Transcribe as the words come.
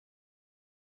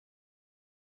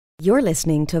You're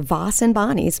listening to Voss and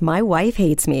Bonnie's My Wife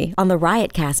Hates Me on the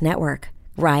Riotcast Network.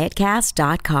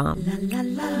 Riotcast.com.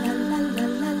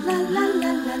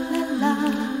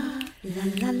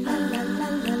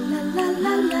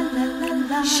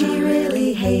 She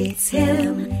really hates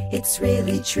him, it's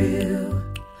really true.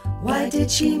 Why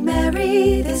did she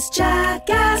marry this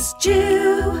jackass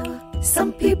Jew?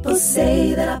 Some people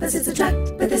say that opposites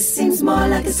attract, but this seems more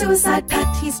like a suicide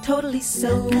pact. He's totally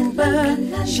sober,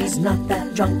 she's not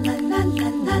that drunk.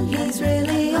 He's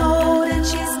really old and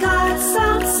she's got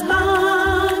some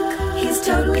spunk. He's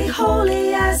totally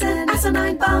holy as an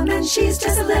asinine bomb, and she's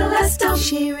just a little less dumb.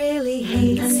 She really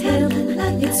hates him,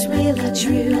 it's really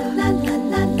true.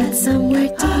 But somewhere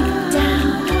deep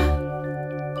down,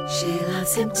 she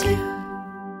loves him too.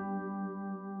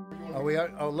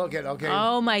 Oh, look at, okay.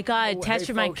 Oh, my God. Test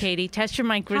your mic, folks. Katie. Test your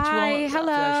mic. Rich Hi, won't.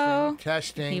 hello.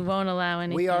 Testing. He won't allow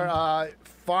anything. We are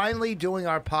finally doing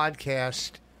our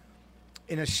podcast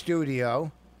in a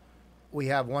studio. We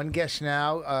have one guest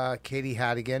now, Katie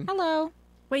Hattigan. Hello.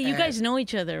 Wait, you guys know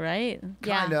each other, right?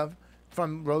 Kind of.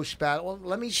 From Roast Battle. Well,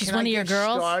 let me. She's can one I of your get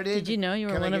girls? Started? Did you know you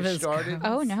were Can one I of get his started?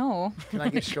 Oh, no. Can I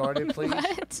get started, please?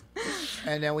 What?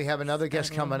 And then we have another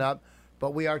guest coming up.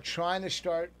 But we are trying to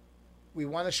start. We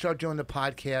want to start doing the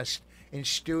podcast in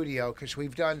studio because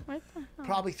we've done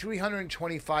probably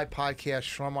 325 podcasts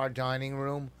from our dining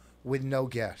room with no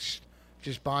guest,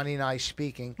 just Bonnie and I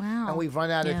speaking. Wow. And we've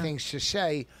run out of Yeah. things to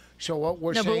say. So what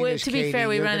we're No, saying but is, to be Katie, fair,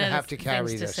 we you're run going to out have of to carry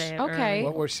things to this. say. Okay.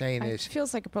 What we're saying It is,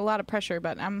 feels like a lot of pressure,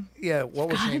 but I'm... yeah, what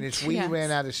we're saying is we Yes. ran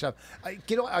out of stuff.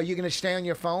 Are you going to stay on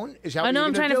your phone? Is that Oh, what no, you're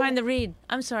I'm gonna trying to do? find the read.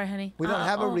 I'm sorry, honey. We don't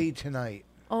have a oh. read tonight.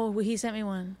 Oh, he sent me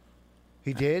one.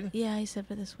 He did? Yeah, he said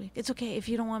for this week. It's okay if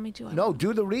you don't want me to. I No, won't.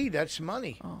 do the read. That's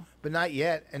money. Oh. But not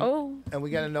yet. And, Oh. and we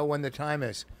got to know when the time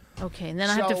is. Okay, and then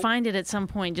I have to So- find it at some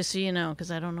point, just so you know, because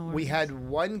I don't know where We it is. had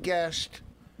one guest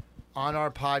on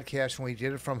our podcast when we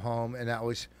did it from home, and that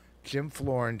was Jim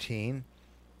Florentine,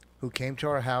 who came to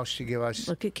our house to give us,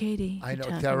 Look at Katie. I You're know,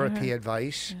 talking to therapy her.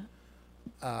 advice.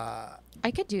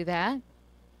 I could do that.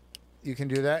 You can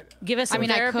do that? Give us some I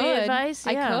mean, I therapy could. advice.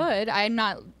 Yeah. I could. I'm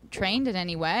not trained in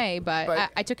any way, but But-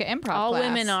 I took an improv All class.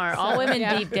 women are. All women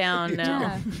Yeah. deep down know.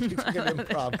 Yeah. You took an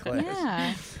improv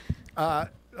class. Yeah.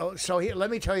 So here,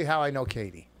 let me tell you how I know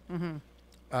Katie. Mm-hmm.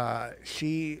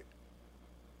 She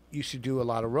used to do a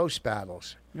lot of roast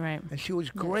battles, Right. and she was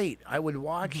great. I would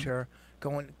watch her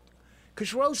going,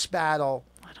 because roast battle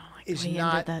I don't like is the way he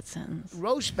not ended that sentence.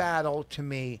 roast battle to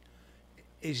me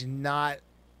is not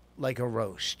like a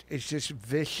roast. It's just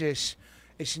vicious.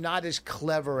 It's not as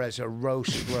clever as a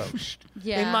roast,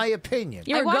 Yeah. in my opinion.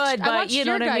 You were good, I but watched you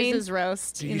know your what I mean? guys'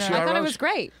 roast. Did you know. see I our thought it roast? was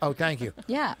great. Oh, thank you.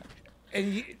 Yeah.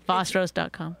 And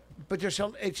Bossroast.com. but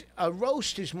it's a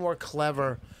roast is more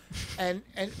clever, and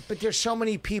but there's so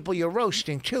many people you're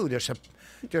roasting too. There's a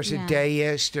Yeah.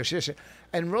 deist. There's this,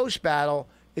 and roast battle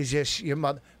is just your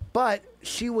mother. But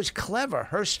she was clever.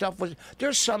 Her stuff was.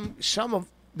 There's some of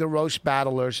the roast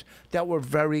battlers that were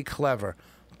very clever.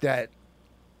 That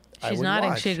I She's would nodding.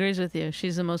 watch. She agrees with you.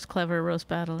 She's the most clever roast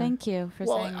battler. Thank you for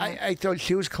Well, saying that. I thought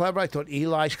she was clever. I thought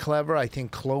Eli's clever. I think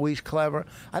Chloe's clever.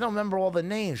 I don't remember all the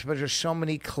names, but there's so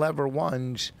many clever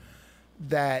ones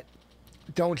that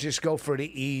don't just go for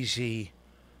the easy,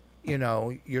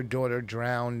 your daughter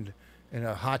drowned in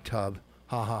a hot tub,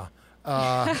 haha,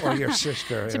 or your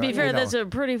sister. To be fair, that's a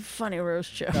pretty funny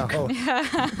roast joke. No,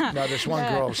 this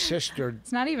one girl's sister.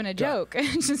 It's not even a joke.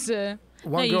 It's just a...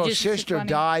 One you girl's just- sister funny.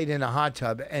 died in a hot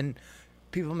tub, and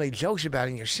people made jokes about it.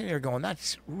 And you're sitting there going,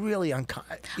 "That's really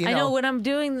uncommon." I know when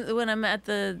I'm at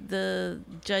the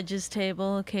judges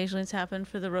table. Occasionally, it's happened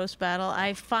for the roast battle.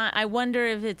 I wonder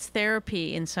if it's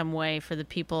therapy in some way for the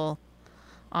people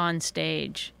on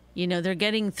stage. They're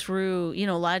getting through. A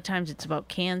lot of times it's about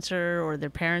cancer or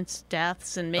their parents'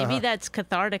 deaths, and maybe that's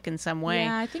cathartic in some way.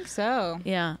 Yeah, I think so.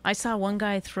 Yeah, I saw one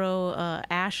guy throw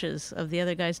ashes of the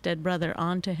other guy's dead brother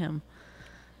onto him.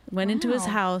 Went into his Wow.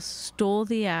 house, stole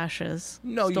the ashes,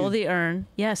 No, stole you- the urn.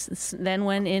 Yes, then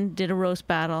went in, did a roast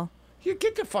battle. You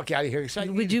get the fuck out of here.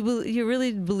 Would you're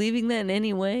really believing that in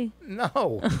any way?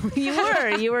 No.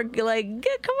 You were like,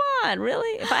 come on,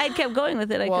 really? If I had kept going with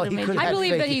it, I Well, could he have could made have I you.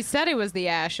 believe fake that it. he said it was the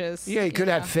ashes. Yeah, he could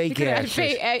have fake He could have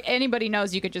ashes. anybody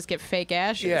knows you could just get fake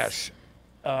ashes. Yes.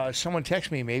 Someone text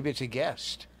me. Maybe it's a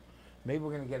guest. Maybe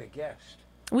we're going to get a guest.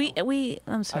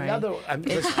 I'm sorry.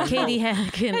 Katie Katie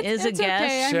Hankin is a it's okay.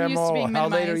 guest. I'm used to being how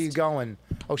late are minimized. you going?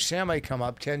 Oh, Sam may come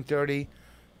up 10:30.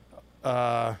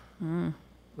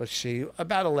 Let's see,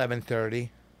 about 11:30.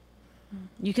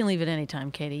 You can leave at any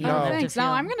time, Katie. You No. don't Oh, have to thanks. No,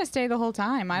 feel- I'm going to stay the whole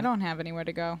time. I don't have anywhere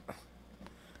to go.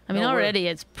 I mean, No, we're- already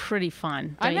it's pretty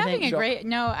fun. don't I'm you having think?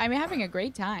 I'm having a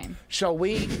great time. So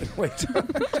we wait.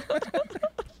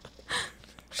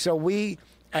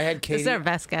 I had Katie. This is our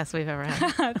best guest we've ever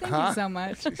had. Thank you so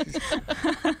much.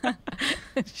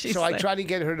 She's So I like- try to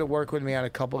get her to work with me on a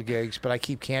couple of gigs, but I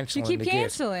keep You canceling. keep the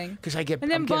canceling. because I get. And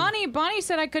then I'm getting- Bonnie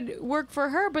said I could work for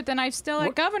her, but then I'm still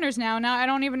at Governor's now. Now I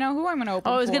don't even know who I'm going to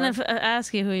open Oh, I was for. going to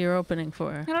ask you who you're opening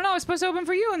for. I don't know. I was supposed to open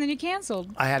for you, and then you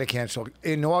canceled. I had to cancel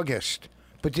in August.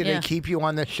 But did Yeah. they keep you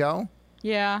on the show?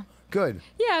 Yeah. Good.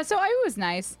 Yeah, so it was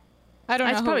nice. I don't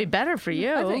That's know. probably better for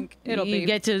you. I think it'll you be.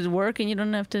 get to work and you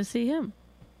don't have to see him.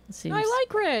 It seems- I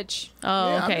like Rich. Oh, Yeah,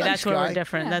 I'm a okay. nice That's where guy. we're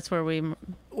different. Yeah. That's where we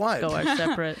What? go our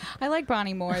separate. I like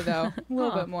Bonnie more, though. A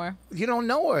little bit more. You don't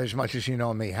know her as much as you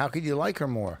know me. How could you like her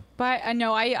more? But I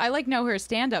know I like know her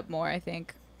stand up more, I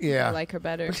think. Yeah. I like her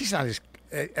better. But she's not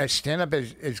as stand up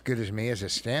as good as me as a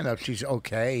stand up. She's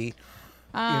okay.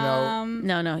 know,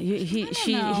 No, no. know.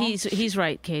 He's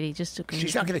right, Katie. Just to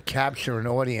She's not going to capture an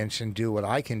audience and do what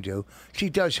I can do. She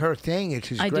does her thing.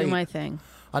 It's I great. do my thing.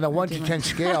 On a 1 to 10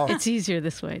 scale, It's easier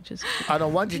this way. Just on a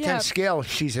 1 to 10 Yeah. scale,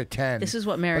 she's a 10. This is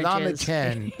what marriage But I'm is. a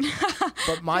 10.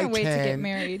 But my Can't wait 10, to get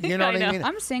married. you know I what I know. mean?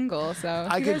 I'm single, so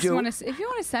I if could you do- guys if you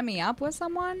want to set me up with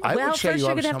someone, I well, would say first you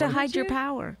you're have gonna have to somebody. hide your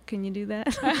power. Can you do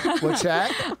that? What's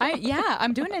that? yeah,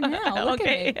 I'm doing it now. Look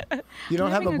Okay. at me. You don't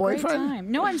I'm have having a great boyfriend?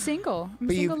 time. No, I'm single. I'm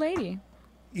But a you- single lady.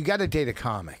 You got to date a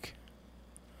comic.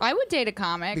 I would date a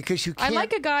comic Because you I can't-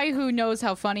 like a guy who knows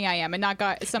how funny I am, and not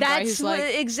some guy That's who's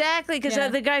like. exactly because Yeah.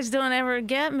 the guys don't ever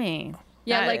get me.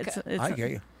 Yeah, That- like- it's- I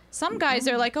get you. Some guys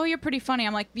are like, "Oh, you're pretty funny."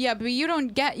 I'm like, "Yeah, but you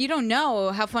don't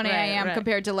know how funny I Right, am right.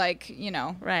 compared to like, you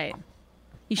know, right.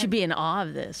 You should be in awe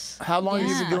of this. How long have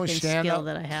you been Yeah. doing fucking stand skill up?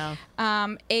 that I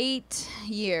have. 8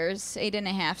 years,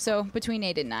 8.5. So between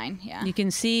 8 and 9, yeah. You can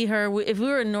see her. If we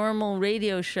were a normal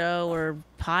radio show or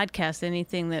podcast,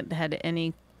 anything that had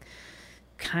any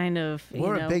kind of,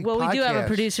 We're a know, big well, we do have a podcast.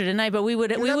 producer tonight, but we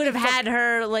would that have big had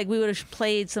her, like we would have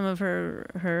played some of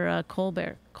her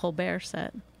Colbert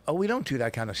set. Oh, we don't do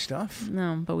that kind of stuff.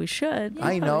 No, but we should.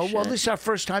 I know. Well, should. this is our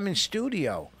first time in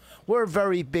studio. We're a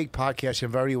very big podcast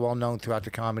and very well known throughout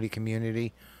the comedy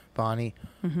community, Bonnie.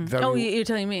 Very, Oh, you're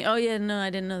telling me? Oh, yeah. No, I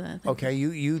didn't know that. okay,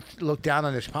 you look down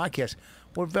on this podcast.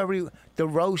 We're the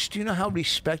roast. Do you know how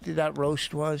respected that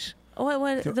roast was? Oh,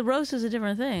 what? The roast is a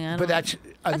different thing. But that's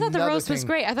I thought the another roast was thing.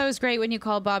 great. I thought it was great when you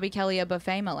called Bobby Kelly a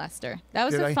buffet molester. That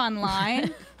was Did a I? fun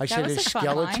line. I That said was his a fun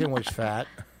skeleton line. was fat.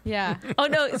 Yeah. Oh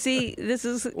no! See, this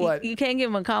is What? You can't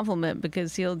give him a compliment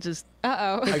because he'll just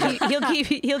Uh-oh.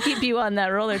 he'll keep you on that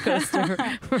roller coaster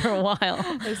for a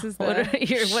while. This is What,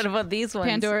 the what about these ones?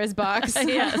 Pandora's box.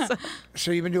 Yes.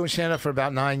 So you've been doing stand up for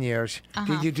about 9 years.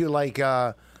 Uh-huh. Did you do like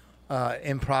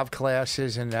improv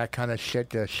classes and that kind of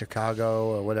shit, Chicago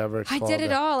or whatever it's I called? did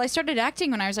it all. I started acting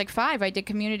when I was like 5. I did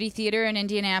community theater in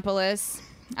Indianapolis.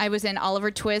 I was in Oliver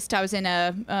Twist. I was in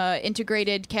a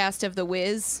integrated cast of The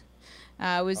Wiz.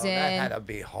 I was Oh, in. that had to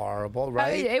be horrible,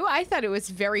 right? I thought it was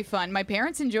very fun. My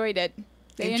parents enjoyed it.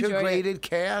 They enjoyed it. Integrated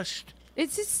cast.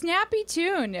 It's a snappy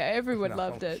tune. Everyone No,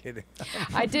 loved I'm it. kidding.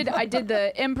 I did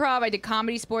the improv. I did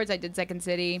Comedy Sports. I did Second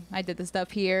City. I did the stuff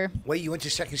here. Wait, you went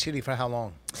to Second City for how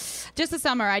long? Just the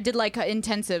summer. I did like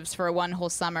intensives for one whole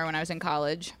summer when I was in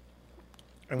college.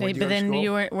 And Wait, when but were in then school?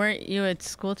 you weren't you a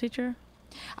school teacher?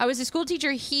 I was a school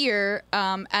teacher here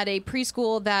at a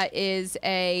preschool that is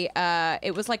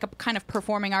it was like a kind of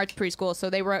performing arts preschool. So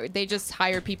they just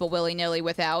hired people willy nilly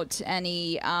without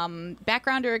any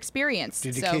background or experience.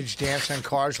 Did the so kids dance on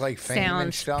cars like Fame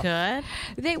and Sounds stuff?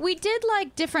 good. we did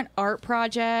like different art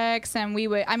projects, and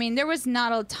there was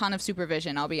not a ton of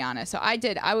supervision, I'll be honest. So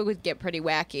I would get pretty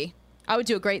wacky. I would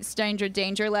do a great stranger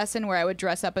danger lesson where I would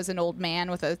dress up as an old man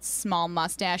with a small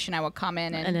mustache, and I would come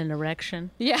in And an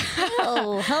erection. yeah.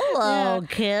 Oh, hello, Yeah.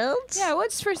 kids. Yeah, well,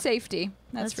 it's for safety.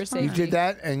 That's for fine. You safety. did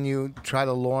that, and you try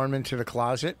to lure them into the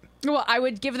closet. Well, I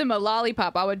would give them a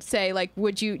lollipop. I would say, like,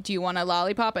 do you want a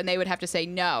lollipop? And they would have to say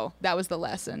no. That was the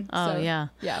lesson. Oh, So, yeah.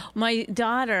 Yeah. My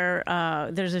daughter,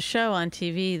 there's a show on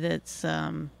TV that's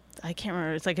I can't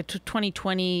remember. It's like a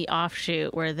 2020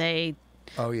 offshoot where they.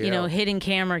 Oh yeah. You know, hidden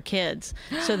camera kids.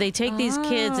 So they take these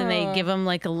kids and they give them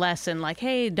like a lesson, like,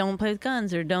 hey, don't play with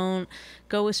guns or don't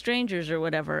go with strangers or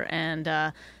whatever.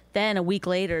 And then a week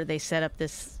later, they set up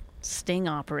this sting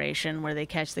operation where they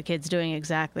catch the kids doing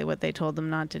exactly what they told them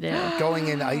not to do. Going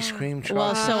in ice cream trucks.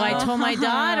 Well, so I told my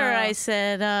daughter, I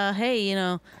said, hey, you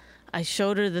know, I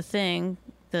showed her the thing.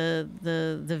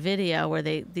 The video where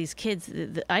these kids,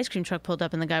 the ice cream truck pulled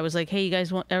up and the guy was like, hey, you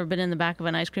guys ever been in the back of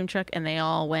an ice cream truck? And they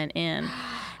all went in.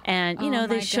 And, Oh,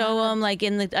 they my show God. them like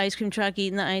in the ice cream truck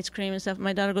eating the ice cream and stuff.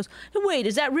 My daughter goes, wait,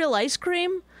 is that real ice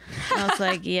cream? And I was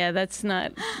like, yeah,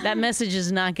 that message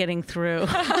is not getting through.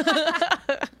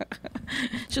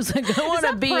 She was like, I want to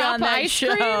that be prop on that ice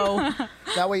cream? show.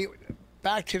 That way,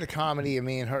 back to the comedy of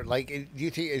me and her. Like, do you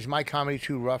think is my comedy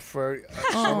too rough for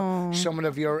someone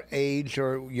of your age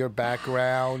or your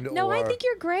background? No, or... I think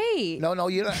you're great. No,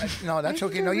 you don't. No, that's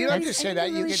okay. No, you don't have to say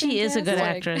that. You can. She is a good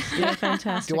Fantastic. actress. You're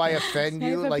fantastic. Do I offend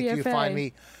you? Have a Like, do you BFA. find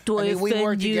me? Do I we offend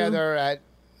worked you? together at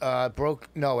at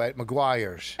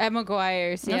McGuire's. At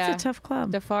McGuire's, yeah. That's a tough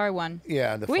club. The far one.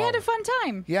 Yeah, the We had a fall. fun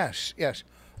time. Yes.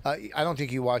 I don't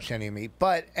think you watched any of me,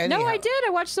 but anyhow, No, I did. I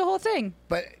watched the whole thing.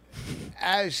 But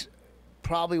as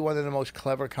probably one of the most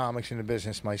clever comics in the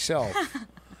business myself,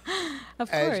 Of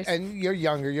course. and you're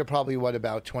younger. You're probably what,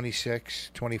 about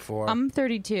 26, 24, I'm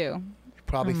 32.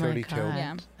 probably Oh my 32. God.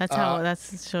 Yeah. That's how that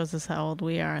shows us how old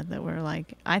we are. That we're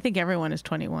like, I think everyone is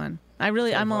 21.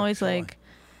 I'm always Sorry. like,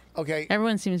 Okay,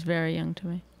 everyone seems very young to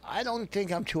me. I don't think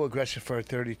I'm too aggressive for a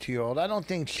 32-year-old. I don't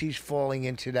think she's falling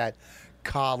into that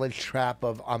college trap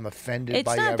of I'm offended It's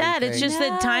by not that. It's everything. just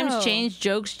that times No. change,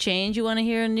 jokes change. You want to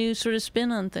hear a new sort of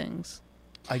spin on things.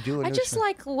 I do. I just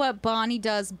like what Bonnie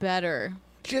does better.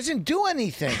 She doesn't do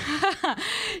anything.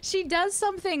 She does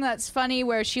something that's funny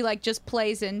where she like just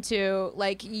plays into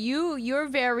like you're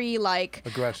very like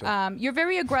Aggressive. You're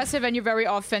very aggressive and you're very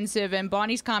offensive, and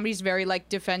Bonnie's comedy is very like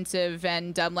defensive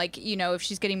and like if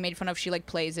she's getting made fun of, she like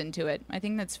plays into it. I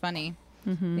think that's funny.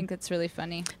 I think that's really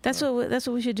funny. That's what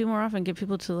we should do more often. Get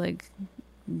people to like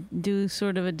do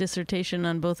sort of a dissertation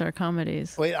on both our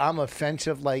comedies. Wait, I'm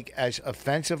offensive, like as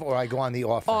offensive, or I go on the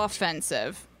offense?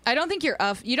 Offensive. I don't think you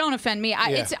don't offend me.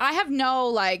 Yeah. I have no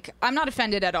like. I'm not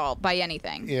offended at all by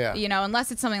anything. Yeah.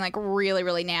 Unless it's something like really,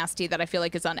 really nasty that I feel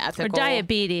like is unethical. Or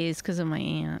diabetes because of my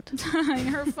aunt.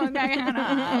 Her fucking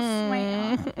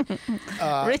ass.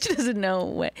 Rich doesn't know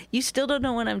what. You still don't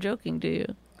know when I'm joking, do you?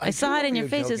 I do saw it know in your you're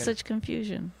face. It's joking. such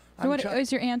confusion. What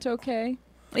is your aunt okay?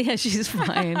 Yeah, she's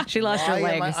fine. She lost her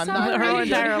Why am leg. I'm not Her really-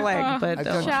 entire leg. But I've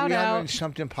done Shout 300 out. and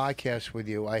something podcasts with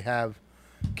you. I have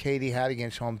Katie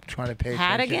Hadigan, so I'm trying to pay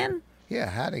attention. Hannigan? Yeah,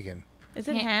 Hadigan. Is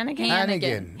it Hannigan?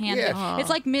 Hannigan. Yeah. It's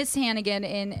like Miss Hannigan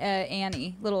in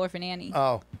Annie, Little Orphan Annie.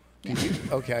 Oh,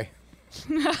 okay.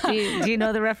 do you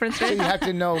know the reference? So Rich? you have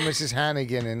to know Mrs.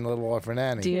 Hannigan in Little Orphan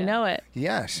Annie. Do you know it?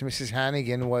 Yes, Mrs.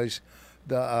 Hannigan was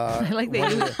the. I like one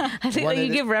that of you, the- I think one that of you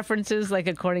the- give references like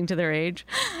according to their age.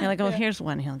 You're like, oh, here's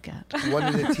one he'll get. one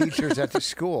of the teachers at the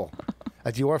school,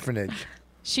 at the orphanage.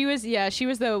 She was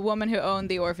the woman who owned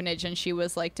the orphanage, and she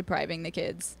was like depriving the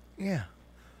kids. Yeah.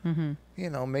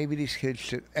 Maybe these kids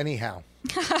should. Anyhow.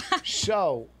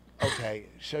 So, okay.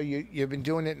 So you've been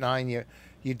doing it 9 years.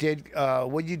 You did.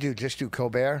 What did you do? Just do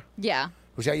Colbert? Yeah.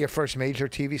 Was that your first major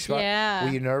TV spot? Yeah.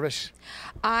 Were you nervous?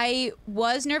 I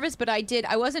was nervous, but I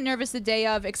wasn't nervous the day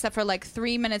of, except for like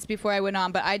 3 minutes before I went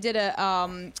on. But I did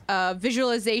a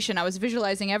visualization. I was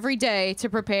visualizing every day to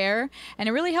prepare, and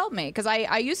it really helped me because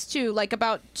I used to, like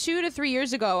about 2 to 3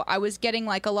 years ago, I was getting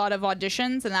like a lot of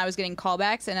auditions and I was getting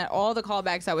callbacks, and at all the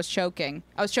callbacks I was choking.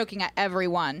 I was choking at every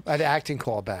one. At acting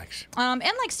callbacks. And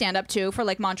like stand up too for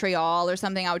like Montreal or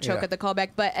something. I would choke Yeah. at the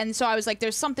callback, and so I was like,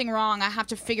 "There's something wrong. I have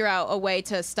to figure out a way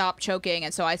to stop choking."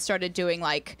 And so I started doing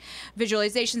like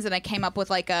visualizations, and I came up with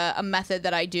like a method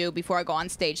that I do before I go on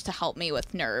stage to help me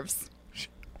with nerves.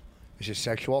 Is it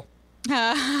sexual?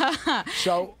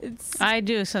 So I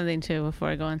do something too before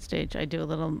I go on stage. I do a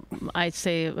little. I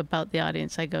say about the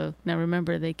audience. I go, now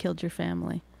remember they killed your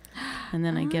family, and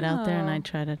then I get out there and I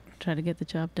try to get the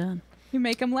job done. You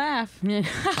make them laugh.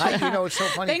 it's so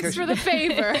funny Thanks because for the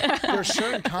favor. there are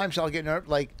certain times I'll get nervous,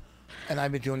 like, and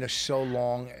I've been doing this so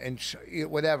long and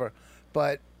whatever,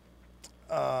 but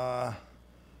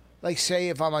like say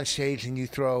if I'm on stage and you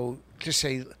throw, just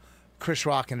say, Chris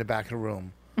Rock in the back of the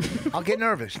room, I'll get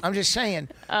nervous. I'm just saying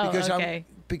because okay.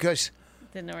 because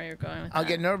Didn't know where you're going with I'll that.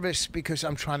 get nervous because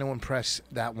I'm trying to impress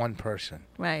that one person.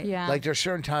 Right. Yeah. Like there's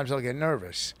certain times I'll get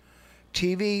nervous.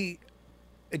 TV,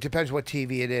 it depends what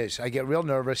TV it is. I get real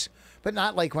nervous, but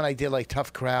not like when I did like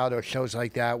Tough Crowd or shows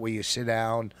like that where you sit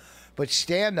down. But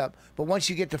stand up. But once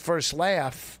you get the first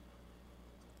laugh,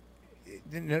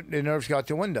 the nerves go out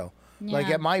the window. Like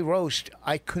Yeah. at my roast,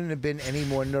 I couldn't have been any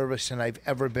more nervous than I've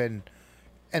ever been.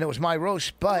 And it was my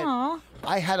roast, but Aw.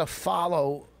 I had to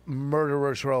follow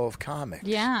Murderer's Row of Comics.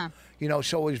 Yeah.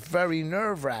 So it was very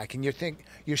nerve-wracking.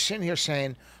 You're sitting here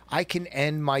saying, I can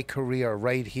end my career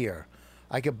right here.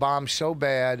 I could bomb so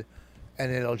bad,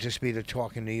 and it'll just be the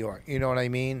talk in New York. You know what I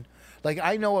mean? Like,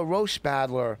 I know a roast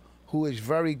battler who is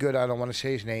very good. I don't want to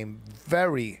say his name.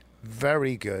 Very,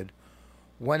 very good.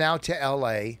 Went out to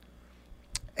L.A.,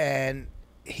 and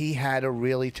he had a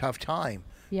really tough time.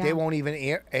 Yeah. They won't even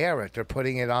air it. They're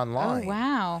putting it online. Oh,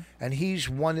 wow. And he's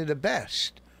one of the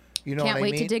best. You know Can't what wait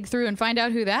I mean? to dig through and find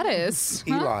out who that is.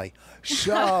 Eli.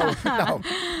 So, no.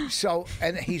 So,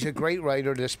 and he's a great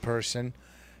writer, this person.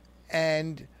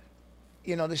 And,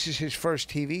 you know, this is his first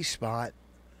TV spot.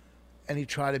 And he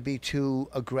tried to be too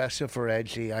aggressive or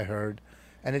edgy, I heard.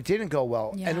 And it didn't go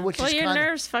well. Yeah. And which Well, is your kinda,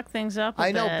 nerves fuck things up a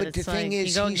I know, bit. but the It's thing like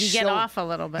is, you he's get so, off a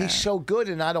little bit. He's so good,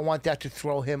 and I don't want that to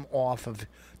throw him off of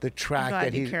the track I'm glad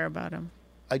that you he's. care about him.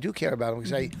 I do care about him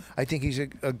because I think he's a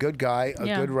good guy, a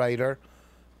Yeah. good writer,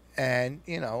 and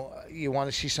you know you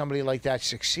want to see somebody like that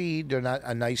succeed. They're not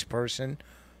a nice person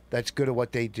that's good at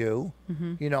what they do,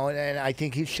 you know, and I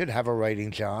think he should have a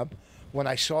writing job. When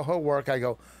I saw her work, I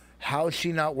go, how is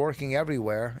she not working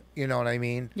everywhere? You know what I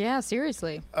mean? Yeah,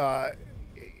 seriously.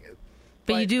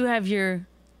 But you do have your.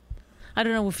 I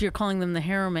don't know if you're calling them the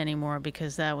harem anymore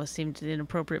because that seemed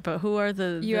inappropriate. But who are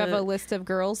the? You have a list of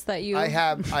girls that you. I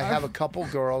have a couple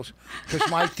girls because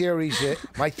my theory is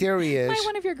Buy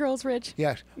one of your girls, Rich.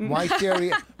 yes, my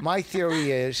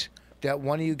theory is that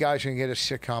one of you guys can get a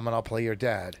sitcom and I'll play your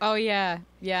dad. Oh yeah,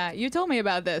 yeah. You told me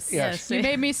about this. Yes. You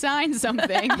made me sign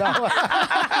something.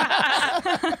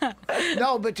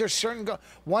 No, but there's certain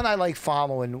one I like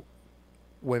following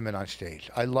women on stage.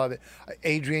 I love it.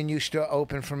 Adrian used to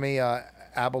open for me.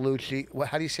 Abelucci.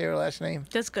 How do you say her last name?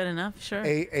 That's good enough. Sure.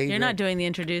 Adrian. You're not doing the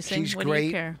introducing. She's what great. do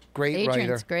you care? Great Adrian's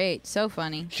writer. great. So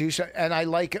funny. She's and I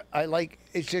like.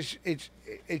 It's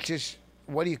just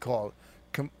what do you call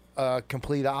it?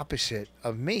 Complete opposite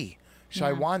of me. So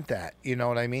I want that. You know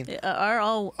what I mean? Are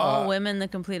all women the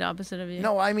complete opposite of you?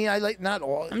 No, I mean I like not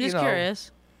all. I'm just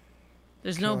curious.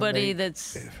 There's nobody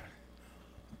that's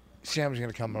Sam's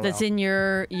gonna come around. in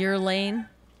your lane.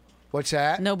 What's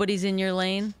that? Nobody's in your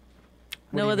lane.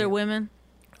 No other women.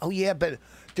 Oh yeah, but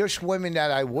there's women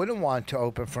that I wouldn't want to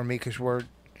open for me because we're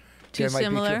Too they might be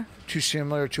similar? too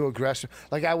similar, too aggressive.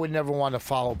 Like I would never want to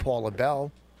follow Paula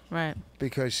Bell Right.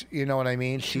 because you know what I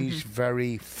mean. She's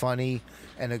very funny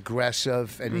and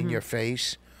aggressive and in your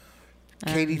face.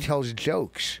 Katie tells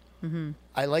jokes.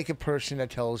 I like a person that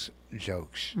tells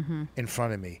jokes in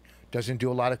front of me. Doesn't do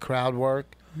a lot of crowd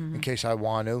work in case I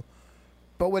want to.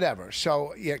 But whatever.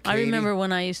 So yeah, Katie, I remember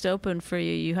when I used to open for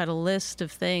you, you had a list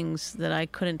of things that I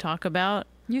couldn't talk about.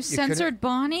 You censored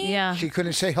Bonnie? Yeah. she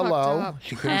couldn't say hello. up.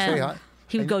 She couldn't say And hi.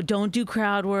 he would go, "Don't do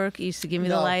crowd work." He used to give me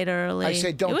the No. light early. I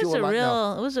said, "Don't it was do a lot,"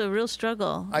 no. It was a real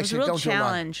struggle. It I was said, a real "Don't do a lot."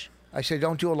 challenge. I said,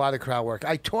 don't do a lot of crowd work.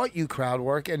 I taught you crowd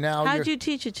work, and now How'd you're, you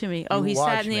teach it to me? Oh, you he sat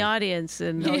watched in the me. audience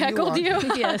and He you heckled you?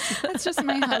 yes, That's just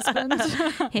my husband.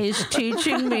 he's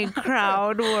teaching me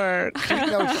crowd work.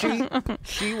 No,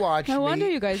 she watched me. No wonder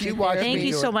you guys She need watched Thank me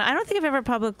you do so it. much. I don't think I've ever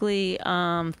publicly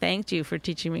thanked you for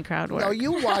teaching me crowd work. No,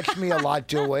 you watched me a lot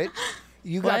do it.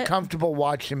 You got What? comfortable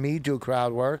watching me do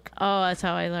crowd work. Oh, that's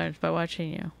how I learned, by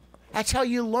watching you. That's how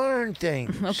you learn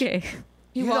things. Okay.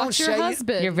 You You don't watch your say-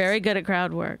 husband. You're very good at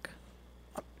crowd work.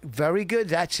 Very good.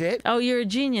 That's it. Oh, you're a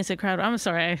genius at crowd. I'm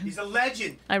sorry. He's a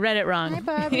legend. I read it wrong. Hi,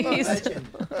 Bobby.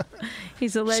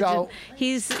 He's a legend. So-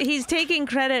 He's taking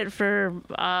credit for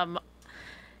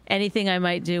anything I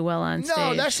might do well on stage.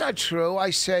 No, that's not true. I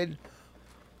said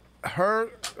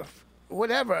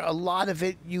whatever. A lot of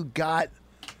it you got.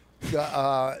 Do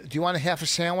you want a half a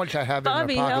sandwich? I have it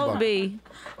Bobby, in the help pocketbook. me.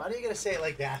 Why are you gonna say it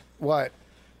like that? What?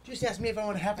 Just ask me if I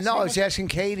want to have a No, I was sandwich. asking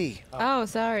Katie. Oh,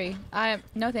 sorry.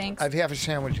 No thanks. I have half a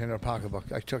sandwich in her pocketbook.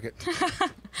 I took it. what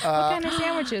kind of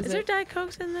sandwich is Is there it? Diet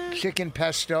Cokes in there? Chicken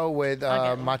pesto with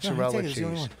Okay. mozzarella No, I think it was the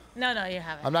only cheese. one. No, you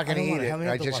haven't. I'm not going I to don't eat want it. it. How many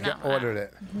I of the just one? ordered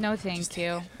it. No, thank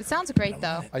you. It sounds great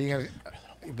though. Are you going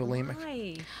to bulimic?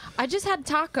 Why? I just had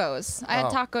tacos. I had Oh.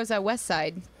 tacos at West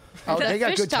Side. Oh, they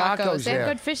got Fish good tacos They there. have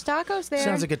good fish tacos there.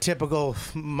 Sounds like a typical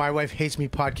 "My Wife Hates Me"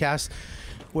 podcast,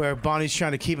 where Bonnie's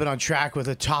trying to keep it on track with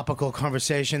a topical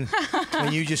conversation,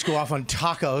 and you just go off on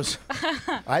tacos.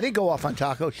 I didn't go off on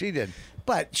tacos. She did.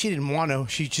 But she didn't want to.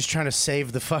 She's just trying to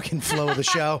save the fucking flow of the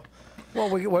show. Well,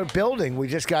 we're building. We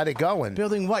just got it going.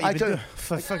 Building what? I You've been took- doing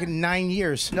for fucking 9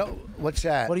 years. No, what's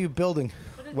that? What are you building?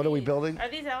 What are we building? Are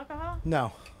these alcohol?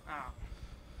 No,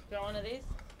 Do you want one of these?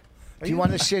 Do you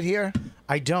want to sit here?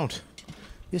 I don't.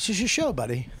 This is your show,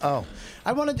 buddy. Oh,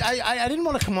 I wanted. I didn't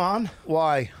want to come on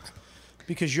why?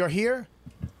 because you're here,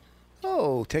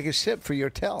 Oh, take a sip for your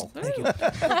tell. Thank you.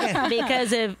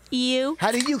 Because of you.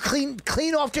 How did you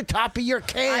clean off the top of your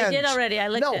cans? I did already. I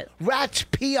licked no, it. rats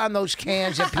pee on those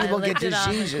cans and I people get licked it off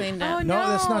and diseases. cleaned Oh it. no,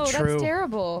 that's not true. That's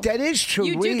terrible. That is true.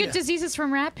 You do Rita. get diseases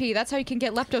from rat pee. That's how you can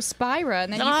get leptospira,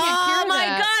 and then you can't Oh cure my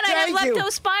that. God! I Thank have you.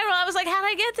 leptospiral. I was like, how'd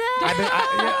I get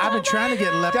that? I've been trying to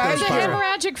get There's a Leptospira.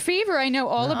 hemorrhagic fever. I know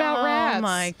all about rats.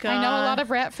 my I know a God. lot of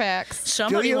rat facts. Do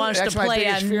Somebody you? wants That's to my play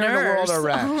a biggest fear in the world nurse. are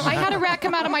rats. I had a rat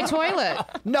come out of my toilet.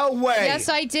 No way. Yes,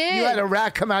 I did. You had a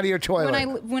rat come out of your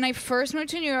toilet. When I first moved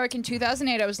to New York in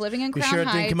 2008, I was living in You Crown sure it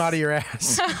Heights. didn't come out of your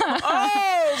ass?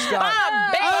 oh, stop.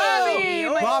 Bobby,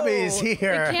 my- Bobby's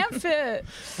here. It can't fit.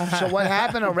 So what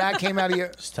happened? A rat came out of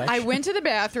your. I went to the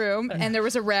bathroom and there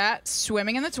was a rat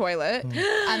swimming in the toilet,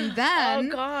 and then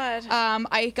God.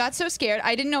 I got so scared.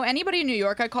 I didn't know anybody in New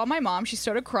York. I called my mom. She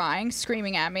started crying,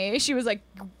 screaming at me. She was like,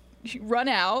 "Run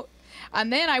out!"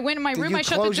 And then I went in my Did room. you I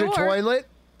shut the close door. your toilet?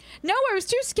 No, I was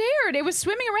too scared. It was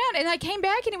swimming around, and I came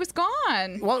back and it was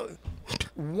gone. Well,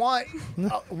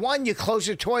 one, you close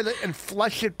the toilet and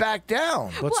flush it back down.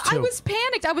 What's Well, I two? was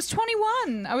panicked. I was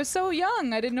 21. I was so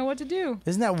young. I didn't know what to do.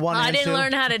 Isn't that one? I and didn't two?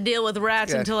 learn how to deal with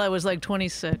rats Yeah. until I was like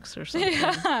 26 or something.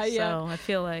 Yeah. So I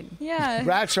feel like Yeah.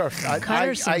 Rats are. Cut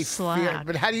her some fear, slack.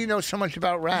 but how do you know so much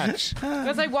about rats?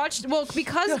 Because I watched,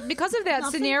 because of that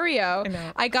scenario,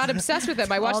 I got obsessed with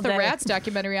them. I watched All the day. Rats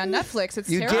documentary on Netflix. It's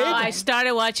You terrible. did? I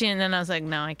started watching it and then I was like,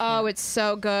 no, I can't. Oh, it's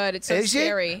so good. It's so Is it?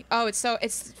 scary. Oh, it's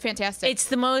fantastic. It's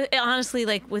the most, honestly,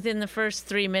 like within the first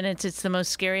 3 minutes, it's the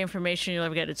most scary information you'll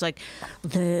ever get. It's like,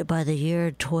 by the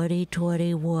year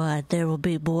 2021, there will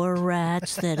be more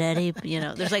rats than any,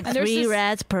 there's like And there's 3 this-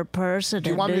 rats per person Do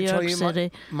you in want New me to tell York you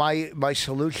City. my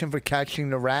solution for catching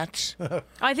the rats?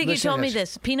 I think Listen you told to me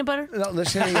this. this. Peanut butter? No,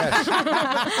 listen to this.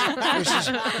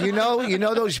 You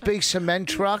know those big cement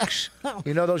trucks?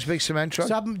 You know those big cement trucks?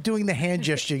 Stop doing the hand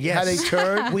gesture. Yes. How they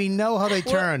turn? We know how they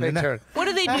turn. They And that- turn. What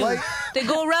do they do? Like- They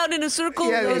go around in a circle?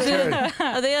 Yeah, they turn.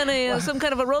 Are they on a some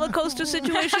kind of a roller coaster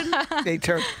situation? They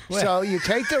turn. So you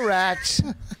take the rats.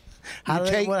 How do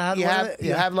they- Take, what- how- you what have do they-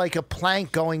 you yeah. have like a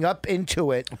plank going up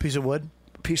into it, a piece of wood.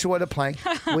 piece of wood, a plank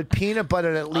with peanut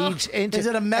butter that leads into. Is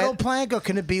it a metal and- plank or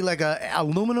can it be like a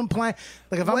aluminum plank?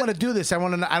 Like if I'm What- going to do this, I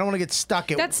don't want to get stuck.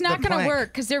 That's not going to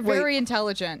work because they're Wait. very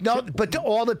intelligent. No, but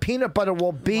all the peanut butter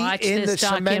will be Watch in this the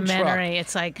cement truck, documentary.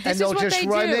 It's like, and This is they'll what just they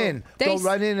run do. in. They They'll s-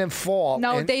 run in and fall.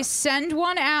 No, and, they send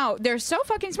one out. They're so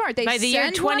fucking smart. They by the year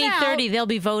send one out, 2030, they'll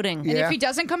be voting. and Yeah. if he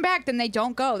doesn't come back, then they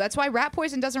don't go. That's why rat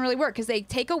poison doesn't really work because they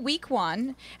take a weak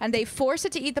one and they force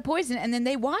it to eat the poison, and then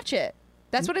they watch it.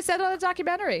 That's what it said on the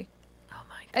documentary. Oh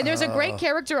my God. And there's a great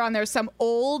character on there, some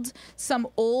old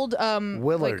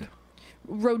Willard.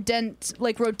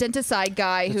 rodenticide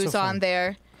guy That's who's so on funny.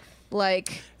 there.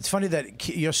 Like, It's funny that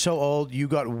you're so old. You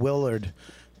got Willard,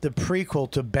 the prequel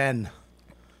to Ben,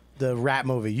 the rat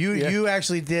movie. You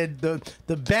actually did the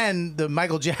Ben, the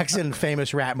Michael Jackson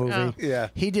famous rat movie. Oh. Yeah.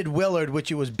 He did Willard,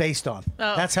 which it was based on.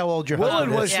 Oh. That's how old your Willard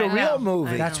husband was is. the Yeah, I real know.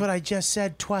 movie. That's what I just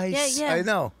said twice. Yeah. I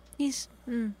know. He's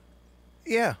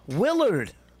Yeah,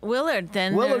 Willard. Willard.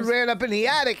 Then Willard there's- ran up in the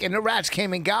attic, and the rats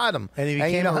came and got him. And he you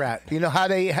became know, a rat. You know how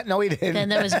they? No, he didn't. Then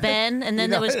there was Ben, and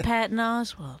then You know- there was Patton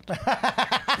Oswalt.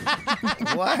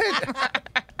 What?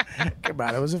 Come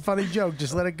on, it was a funny joke.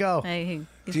 Just let it go. Do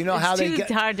you know how they too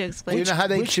get- hard to Do explain. you know how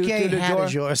they Which chew gay through the hat door?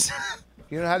 is yours?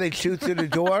 You know how they chew through the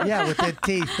door? Yeah, with their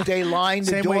teeth. They line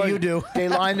the Same door. way you do. They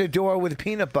line the door with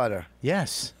peanut butter,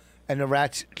 Yes. and the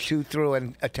rats chew through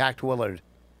and attacked Willard.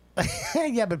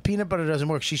 Yeah, but peanut butter doesn't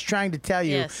work. She's trying to tell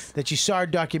you Yes. that she saw a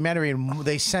documentary and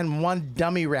they send one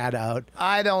dummy rat out.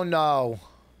 I don't know.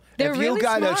 They're if you really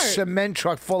got a smart. cement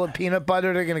truck full of peanut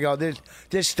butter, they're gonna go.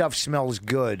 This stuff smells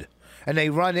good, and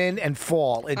they run in and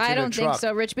fall into I the don't truck. think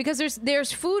so, Rich, because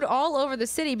there's food all over the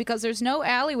city because there's no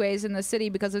alleyways in the city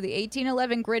because of the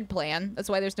 1811 grid plan. That's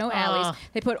why there's no alleys.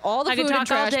 They put all the I food could in talk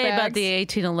trash all day bags. about the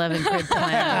 1811 grid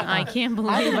plan. I can't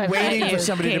believe I'm I've waiting met for you,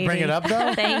 somebody to bring it Katie. up,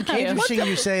 though. Thank you. Interesting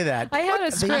you say that. I had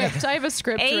a script. I have a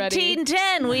script ready.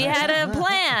 1810, we had a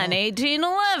plan.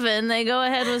 1811, they go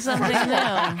ahead with something new.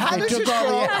 How They does took this all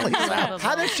the girl- alleys out.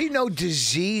 How does she know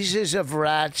diseases of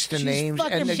rats, the She's names,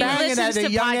 fucking and the banging listens at a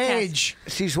to young podcasts. age.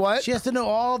 She's what? She has to know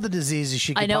all the diseases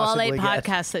she could I know all possibly 8 get.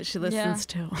 podcasts that she listens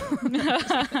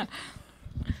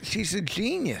She's a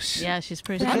genius. to. Yeah, she's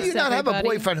pretty How do you Thanks, not have a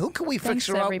everybody. boyfriend? Who can we fix Thanks,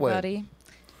 her up with? everybody.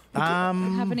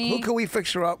 Have any? Who can we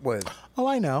fix her up with? Oh,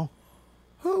 I know.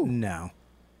 Who? No.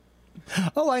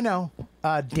 Oh, I know.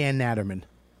 Dan Natterman.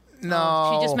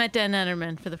 No. She just met Dan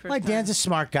Netterman for the first My time. Dan's a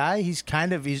smart guy. He's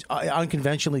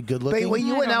unconventionally good looking. Wait, when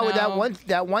you I went don't out with know.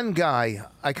 that one guy,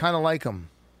 I kind of like him.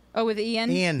 Oh, with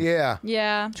Ian? Ian. Yeah.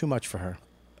 Yeah. Too much for her.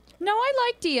 No, I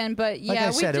liked Ian, but yeah, Like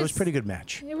I said, we it was just, a pretty good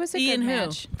match. It was a Ian good who?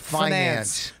 match.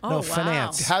 Finance. Oh, No, wow.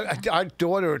 finance. Our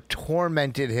daughter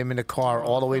tormented him in the car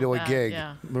all the way to a Wow, gig.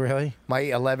 Yeah. Really? My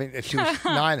 11, she was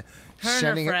 9. Her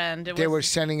and her friend. It They was- were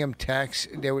sending him texts.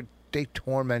 They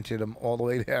tormented him all the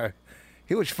way there.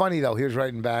 He was funny though. He was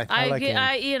writing back. I like him.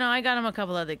 I got him a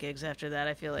couple other gigs after that.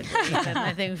 I feel like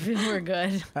I think we're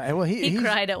good. Well, He he's,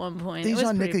 cried at one point. It He's was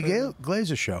on pretty Nikki brutal.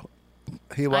 Glazer's show.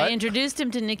 He I what? introduced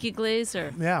him to Nikki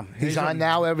Glazer Yeah, He's on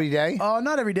now every day. Oh,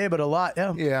 not every day, but a lot.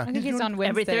 Yeah. Yeah. I think he's on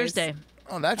Wednesdays. every Thursday.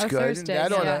 Oh, that's Oh, good. Thursdays,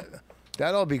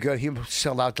 That'll be good. He'll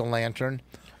sell out the Lantern.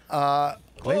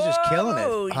 Glazer's killing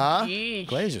it. Huh?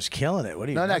 Glazer's killing it. What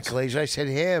do you? No, not nuts? Glazer. I said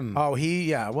him. Oh,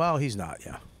 yeah. Well, he's not.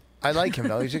 Yeah. I like him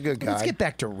though. He's a good guy. Let's get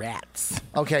back to rats.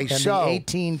 Okay, And so the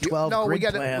 1812 no, we grid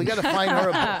got plan. we got to find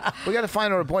her. We got to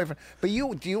find her a boyfriend. But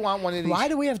do you want one of these? Why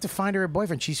do we have to find her a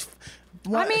boyfriend? She's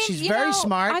I mean, she's you very know,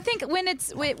 smart. I think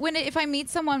if I meet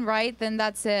someone right, then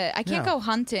that's it. I can't Yeah. go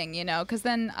hunting, because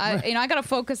then I got to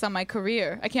focus on my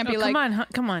career. I can't be like,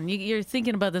 come on. You're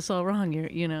thinking about this all wrong.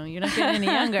 You're not getting any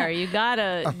younger. You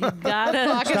gotta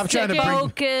Clock is Stop trying to ticking. bring-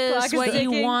 focus Clock is what you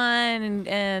ticking. want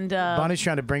and Bonnie's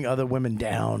trying to bring other women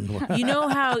down. you know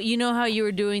how you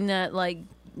were doing that like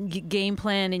game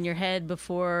plan in your head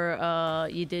before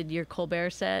you did your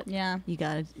Colbert set. Yeah. You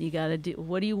gotta do.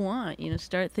 What do you want?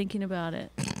 Start thinking about it.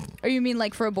 or you mean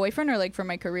like for a boyfriend or like for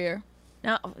my career?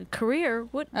 Now, career?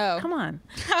 What? Oh. Come on.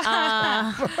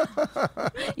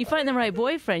 You find the right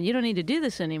boyfriend. You don't need to do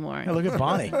this anymore. Hey, look at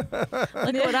Bonnie. Look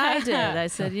what I did. I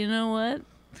said, you know what?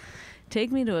 Take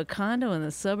me to a condo in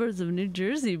the suburbs of New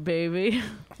Jersey, baby.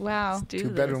 Wow. Let's do this.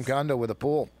 2-bedroom condo with a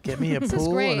pool. Get me a This pool. is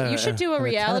great. And You should do a and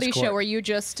reality tennis show court. where you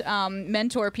just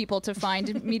mentor people to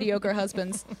find mediocre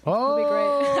husbands. Oh, That'd be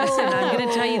great. Listen, I'm going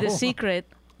to tell you the secret.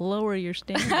 Lower your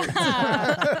standards.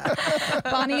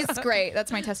 Bonnie's great.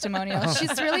 That's my testimonial.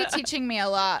 She's really teaching me a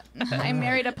lot. I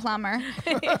married a plumber.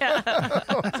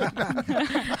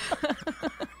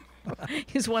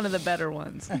 He's one of the better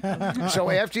ones. So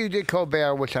after you did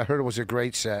Colbert, which I heard was a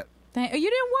great set, You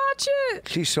didn't watch it?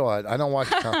 she saw it. I don't watch.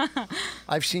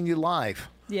 I've seen you live.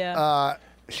 Yeah.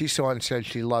 She saw it and said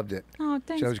she loved it. Oh,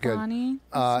 thanks, So it was good. Bonnie.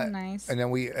 That's so nice. And then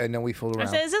we fooled I around.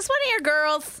 said, is this one of your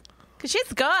girls? Because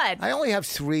she's good. I only have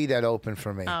 3 that open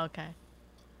for me. Oh, okay.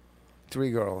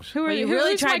 3 girls. Who are Well, you who's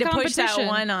really my tried to push that competition?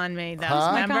 one on me. That Huh? was,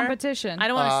 My remember? competition. I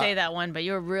don't want to say that one, but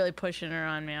you were really pushing her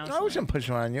on me. I was I wasn't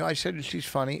pushing on you. I said she's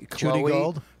funny. Judy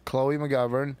Gold? Chloe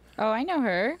McGovern, Oh, I know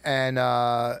her. and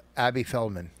Abby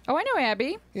Feldman. Oh, I know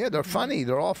Abby. Yeah, they're funny.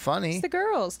 They're all funny. It's the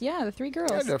girls. Yeah, the 3 girls.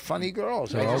 Yeah, they're funny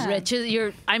girls. Yeah. Rich's,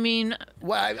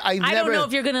 well, I I don't know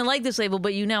if you're going to like this label,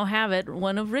 but you now have it.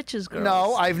 One of Rich's girls.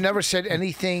 No, I've never said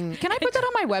anything. Can I put that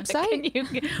on my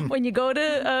website? When you go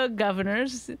to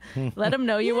Governor's, let them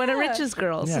know you're one of Yeah. Rich's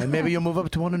girls. Yeah, and maybe you'll move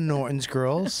up to one of Norton's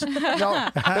girls. No,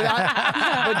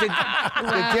 but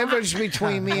the difference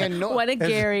between me and One of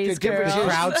Gary's the difference girls.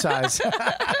 is- Crowd size.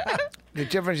 the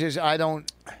difference is I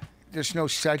don't. There's no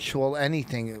sexual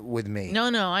anything with me. No,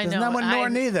 I There's know. not one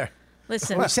Norton either.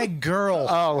 Listen, We said girl.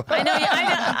 Oh,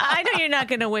 I know you're not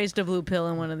going to waste a blue pill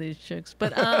in one of these chicks,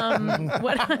 but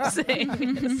what I'm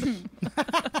saying is,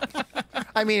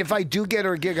 I mean, if I do get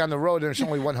her a gig on the road and there's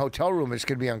only one hotel room, it's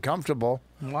going to be uncomfortable.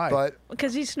 Why? But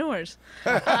because he snores,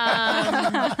 it's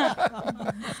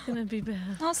going to be bad.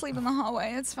 I'll sleep in the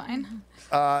hallway. It's fine.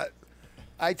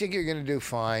 I think you're going to do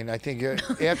fine. I think you're,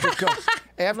 after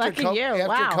Lucky you.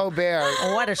 Wow. Colbert.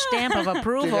 What a stamp of Did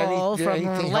approval did from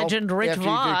anything legend help Rich after you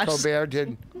did Voss. Colbert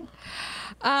did.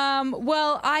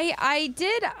 Well, I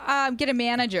did get a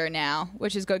manager now,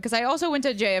 which is good because I also went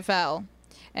to JFL,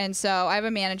 and so I have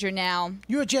a manager now.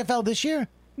 You were at JFL this year?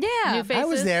 Yeah, New face- I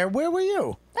was Faces? there. Where were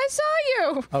you? I saw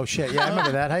you. Oh shit! Yeah, I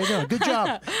remember that. How you doing? Good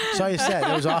job. Saw you set.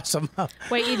 It was awesome.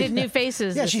 Wait, you did New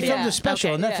Faces? Yeah, this she year. filmed a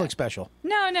special, Okay. a Netflix yeah. special.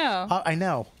 No. I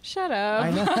know. Shut up. I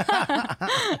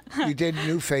know. You did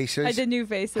New Faces. I did New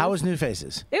Faces. How was New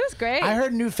Faces? It was great. I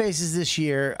heard New Faces this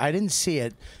year. I didn't see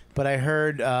it, but I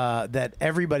heard that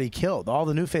everybody killed. All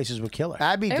the New Faces were killer.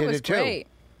 Abby it did was it too. great.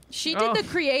 She did the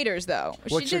creators though.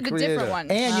 What's she the did a creator? different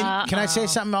one. And can I say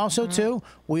something also too?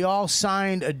 We all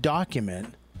signed a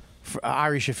document.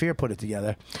 Ari Shafir put it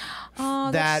together.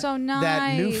 oh, that's so nice.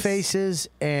 That New Faces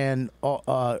and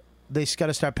they got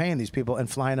to start paying these people and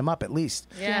flying them up at least.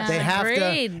 Yes, they have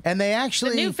agreed. to, and they The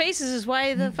actually. New Faces is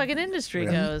why the fucking industry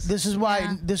goes. This is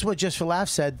why. This is what Just for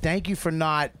Laughs said. Thank you for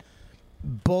not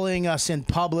bullying us in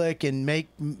public and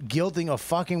guilting or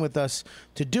fucking with us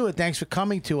to do it. Thanks for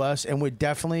coming to us, and we're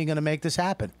definitely going to make this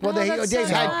happen. Well, Oh, that's they've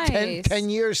so had nice. 10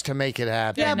 years to make it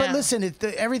happen. Yeah, but know. listen,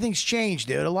 everything's changed,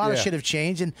 dude. A lot of Yeah. shit have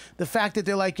changed, and the fact that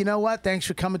they're like, you know what? Thanks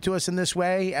for coming to us in this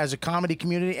way as a comedy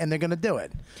community, and they're going to do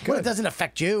it. Well, it doesn't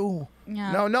affect you.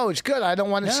 Yeah. No, it's good. I don't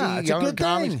want to Yeah, see it's a younger good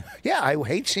comics. thing. Yeah, I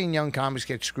hate seeing young comics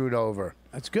get screwed over.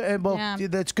 That's good. Well, Yeah.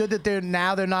 that's good that they're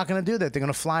not going to do that. They're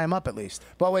going to fly them up at least.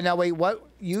 But wait, what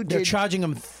you They're did? charging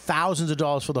them thousands of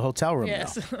dollars for the hotel room.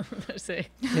 Yes. Now. See.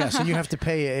 Yes, and you have to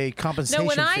pay a compensation No,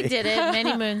 when I fee. did it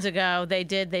many moons ago, they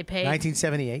paid.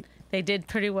 1978, They did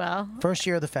pretty well. first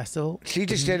year of the festival. She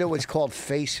just did it. What's called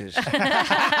Faces.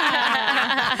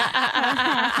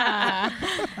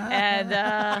 And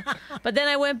but then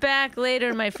I went back later,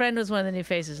 and my friend was one of the new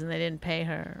faces, and they didn't pay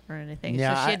her or anything.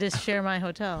 Yeah, so she had to share my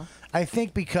hotel. I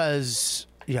think because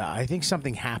I think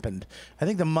something happened. I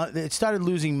think it started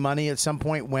losing money at some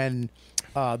point when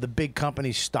the big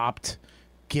companies stopped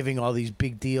giving all these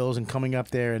big deals and coming up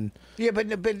there and. Yeah,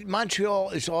 but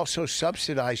Montreal is also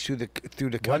subsidized through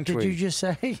the country. What did you just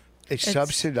say? It's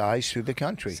subsidized through the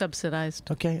country.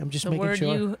 Subsidized. Okay, I'm just The making word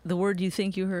sure. the word you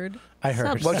think you heard. I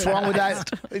heard. What's wrong with that?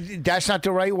 That's not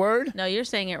the right word. No, you're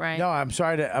saying it right. No, I'm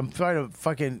sorry to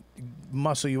fucking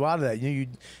muscle you out of that.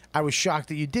 I was shocked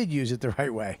that you did use it the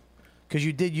right way, because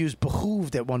you did use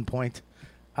behooved at one point.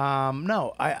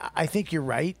 No, I think you're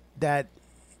right that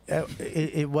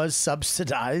it was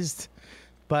subsidized,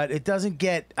 but it doesn't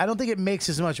get. I don't think it makes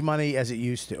as much money as it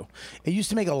used to. It used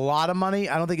to make a lot of money.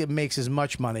 I don't think it makes as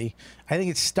much money. I think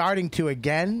it's starting to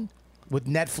again. With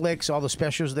Netflix, all the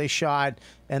specials they shot,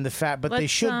 and the fact, but they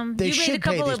should you they made should a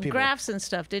couple pay these of people. graphs and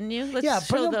stuff, didn't you? Let's Yeah,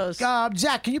 show bring 'em. those.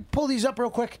 Zach, can you pull these up real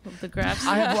quick? The graphs.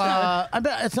 I have. I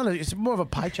bet it's not. It's more of a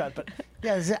pie chart, but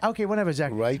yeah. Okay, whatever,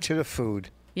 Zach. Right to the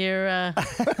food. You're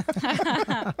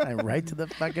Right to the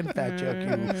fucking fat joke,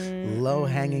 you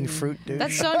low-hanging fruit, dude.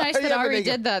 That's so nice that Yeah, but Ari they-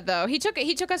 did that, though. He took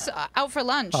us out for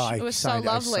lunch. Oh, I it was so signed it.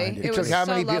 I lovely. signed it. It Took was how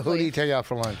so many people? Who lovely. did you take out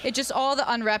for lunch? It just all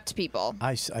the unrepped people.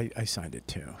 I signed it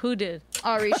too. who did?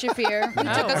 Ari Shafir. He took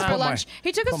us I for put my- lunch.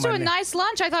 He took us put to my a name. nice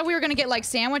lunch. I thought we were going to get like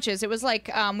sandwiches. It was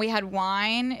like we had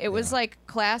wine. It was like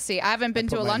classy. I haven't been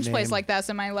put to a my lunch place name- like this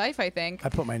in my life, I think. I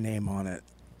put my name on it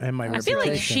and my I reputation.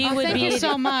 feel like she Oh, would thank be. you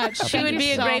so much. She Thank would you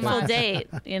be a so grateful much. date.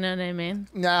 You know what I mean?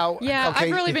 Now, Yeah, okay,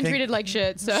 I've really been think- treated like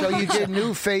shit. So, So you did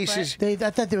New Faces. I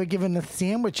thought they were giving the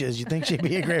sandwiches. You think she'd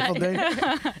be a grateful day?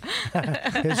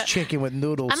 There's chicken with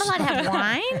noodles. I'm allowed to have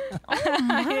wine.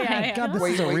 yeah. God, this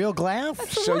Wait, is a wait. real glass.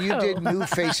 So you did New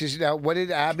Faces. Now, what did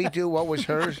Abby do? What was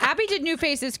hers? Abby did New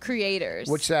Faces Creators.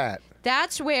 What's that?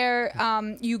 That's where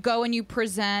you go and you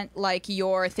present like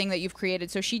your thing that you've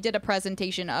created. So she did a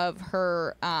presentation of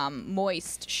her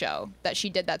Moist show that she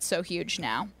did. That's so huge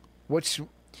now. What's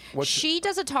She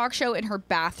does a talk show in her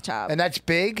bathtub. and that's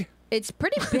big. It's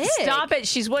pretty big. Stop it.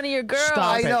 She's one of your girls. Stop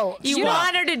I it. know. You Stop.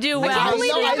 want her to do I can't well.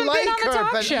 believe you I haven't like been on the her,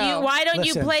 talk but show. Why don't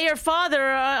Listen. you play your father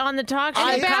on the talk show?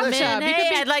 I- Come listen. in. You could Hey,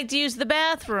 be- I'd like to use the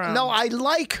bathroom. No, I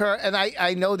like her, and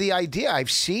I know the idea. I've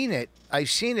seen it,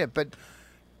 but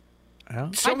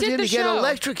someone's did going the to get show.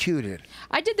 electrocuted.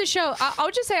 I did the show.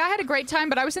 I'll just say I had a great time,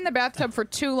 but I was in the bathtub for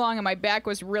too long and my back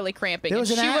was really cramping. There And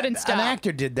was she wouldn't stop. an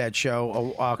actor did that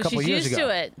show a couple She's years used ago.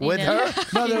 to it. you With know? her?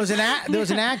 No, there was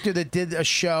an actor that did a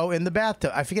show in the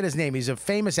bathtub. I forget his name. He's a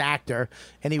famous actor,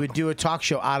 and he would do a talk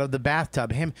show out of the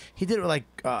bathtub. He did it like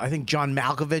I think John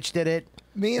Malkovich did it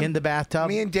in the bathtub.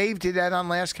 Me and Dave did that on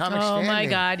Last Comic Oh Standing. my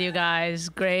God, you guys,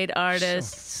 great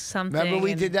artists. Something. Remember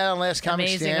we and did that on Last Comic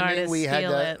amazing Standing? artists We had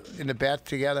steal that it. in the bath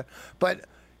together. But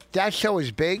that show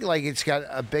is big. Like it's got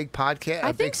a big podcast, I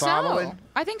a big think so. following.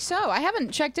 I think so. I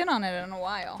haven't checked in on it in a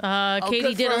while. Katie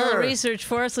good did for a little her. research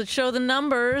for us. Let's show the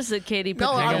numbers that Katie put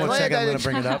No, Hang I'm on one glad second. I'm that going to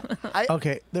bring it up. I-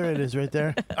 Okay, there it is right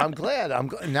there. I'm glad.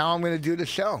 Now I'm going to do the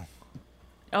show.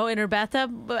 Oh, in her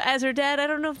bathtub as her dad. I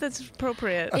don't know if that's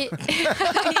appropriate. It-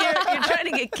 you're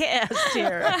trying to get cast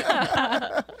here.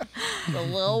 It's a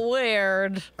little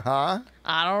weird. Huh?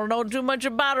 I don't know too much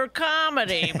about her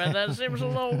comedy, but that seems a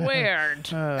little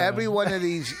weird. Every one of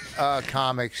these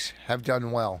comics have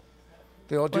done well.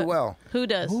 They all do well. Who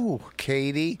does? Ooh,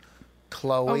 Katie,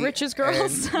 Chloe. Rich's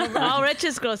girls. and- All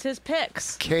Rich's girls. His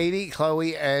picks. Katie,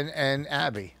 Chloe, and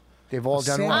Abby. They've all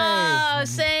done Same. well. Oh,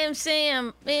 same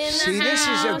Sam in the See, this is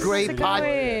a house. great How's it pod.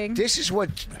 going? This is what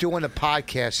doing a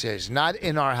podcast is. Not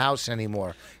in our house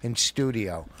anymore, in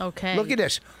studio. Okay. Look at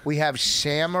this. We have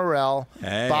Sam Morrell,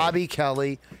 Bobby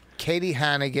Kelly, Katie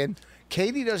Hannigan.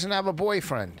 Katie doesn't have a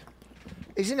boyfriend.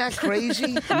 Isn't that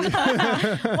crazy?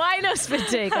 Why no spit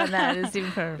take on that? It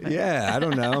seemed perfect. Yeah, I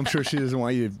don't know. I'm sure she doesn't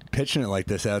want you pitching it like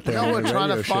this out there. No, on we're the trying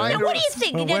to radio show. find her. What do you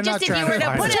think? Well, we're not Just if you trying were to to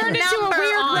find put her. a Turn into a number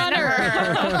weird on runner.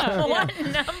 her. What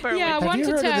number? Yeah, would Have 1 you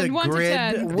to heard 10. of the 1 to grid,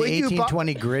 10. the Would you bu-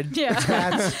 1820 grid?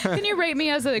 Yeah. Can you rate me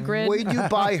as a grid? Would you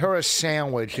buy her a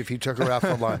sandwich if you took her out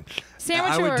for lunch?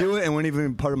 Sandwich I or would do it, and wouldn't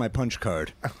even be part of my punch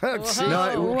card. See?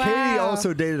 No, wow. Katie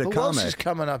also dated a Who else is comic.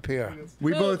 coming up here?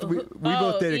 We both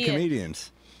dated Ian.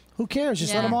 comedians. Who cares?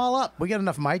 Just let Yeah. them all up. We got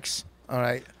enough mics. All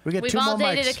right. We got We've 2 all more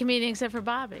dated mics. a comedian except for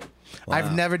Bobby.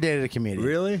 I've never dated a comedian.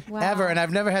 Really? Wow. Ever, and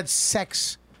I've never had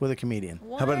sex with a comedian.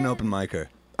 How about an open micer?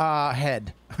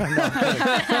 Head.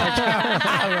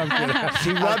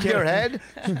 She rubbed your head?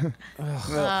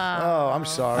 Oh, I'm I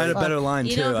sorry. had a better line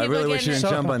You too. know, I people really wish you getting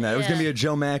didn't in- jump on that. It was gonna be Yeah. a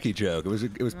Joe Mackey joke.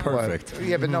 It was perfect.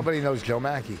 Yeah, but nobody knows Joe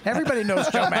Mackey. Everybody knows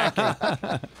Joe Mackey.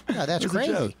 No, that's It was a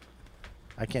joke. crazy.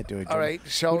 I can't do it. All Joe. right,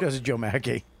 so- who does it, Joe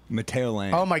Mackey? Mateo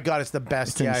Lane. Oh my God, it's the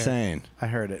best. It's Yeah, insane. I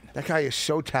heard it. That guy is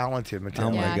so talented, Mateo. Oh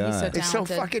my yeah, he's so God. It's so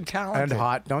talented. fucking talented. And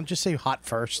hot. Don't just say hot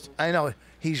first. I know.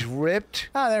 He's ripped.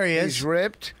 Oh, there he is. He's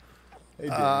ripped.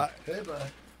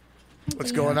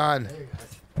 What's going on?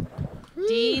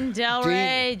 Dean Del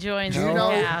Rey joins Do the you know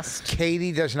cast.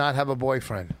 Katie does not have a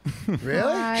boyfriend?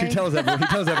 Why? He tells everyone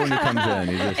he comes in.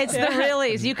 He just, It's the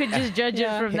reallys. You could just judge it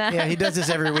from that. Yeah, he does this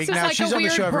every week This is now. like She's a on the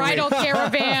weird show every bridal week.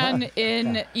 caravan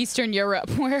in Eastern Europe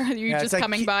where you're Yeah, it's just like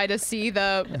coming ke- by to see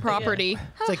the property.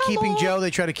 It's like keeping Joe. They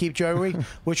try to keep Joe every week.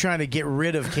 We're trying to get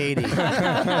rid of Katie.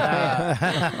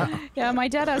 Yeah, my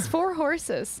dad has 4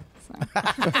 horses.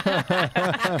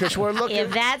 Because we're looking.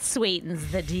 If that sweetens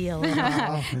the deal.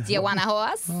 Do you want a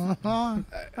horse? All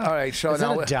right, so Is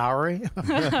that now, a dowry?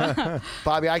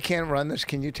 Bobby, I can't run this.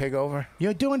 Can you take over?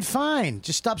 You're doing fine.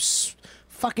 Just stop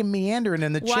fucking meandering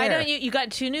in the Why chair. don't you? You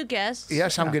got 2 new guests.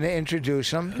 Yes, I'm going to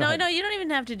introduce him. No, you don't even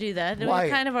have to do that. Why?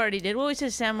 We kind of already did. Well, we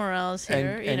said Sam Morrell's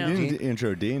here. And you know. you didn't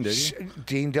intro Dean, did you?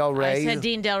 Dean Del I Rey. said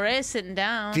Dean Del Rey is sitting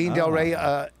down. Dean Del Rey,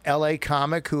 L.A.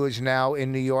 comic who is now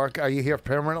in New York. Are you here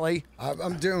permanently?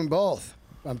 I'm doing both.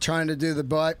 I'm trying to do the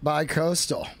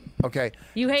bi-coastal. Okay.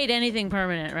 You hate anything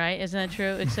permanent, right? Isn't that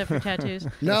true? Except for tattoos.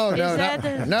 No, Is no, that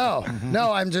the-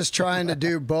 no. I'm just trying to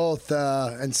do both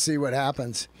and see what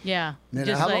happens. Yeah. know,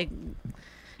 Just how like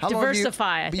How long have you-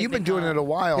 diversify. I But think you've they been doing call it a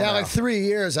while Yeah, now. like 3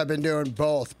 years I've been doing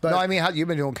both. But No, I mean, you've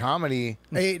been doing comedy.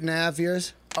 8.5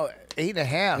 years. Oh,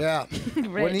 8.5. Yeah,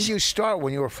 When did you start?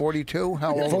 When you were 42?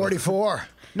 How old? 44.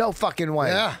 No fucking way.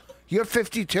 Yeah. You're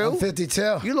 52? I'm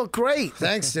 52. You look great.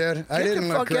 Thanks, dude. I Get didn't the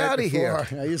look fuck great outta before.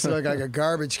 here. I used to look like a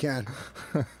garbage can.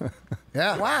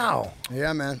 Yeah. Wow.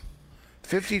 Yeah, man.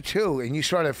 52. And you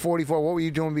started at 44. What were you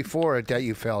doing before it that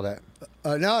you failed at?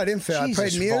 No, I didn't fail. Jesus, I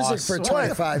played music boss. for What?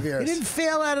 25 years. He didn't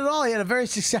fail at it all. He had a very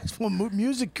successful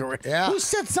music career. Yeah. Who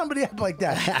set somebody up like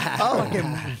that?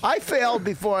 Oh, I failed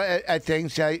before at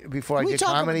things before I We did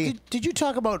talk comedy. about, did you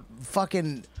talk about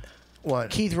fucking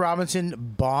What? Keith Robinson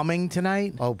bombing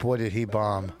tonight? Oh boy, did he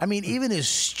bomb! I mean, even his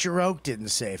stroke didn't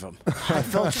save him. I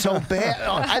felt so bad.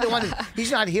 Oh, I don't want to.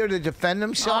 He's not here to defend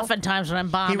himself. Oftentimes when I'm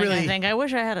bombing, really- I think I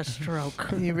wish I had a stroke.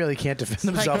 He really can't defend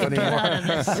himself Like, get out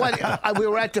anymore. of this. What, we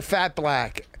were at the Fat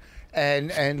Black,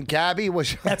 and Gabby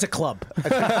was. That's a club.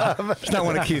 It's not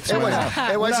one of Keith's. It, was, ones.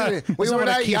 it wasn't. We it's were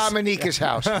not at a kiss. Yamanika's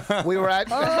house. We were at.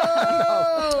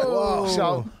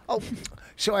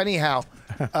 So anyhow,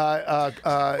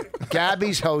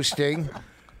 Gabby's hosting.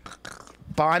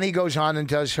 Bonnie goes on and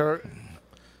does her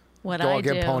What dog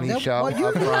I and do. pony show. Well, you-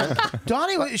 up front.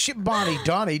 Donnie,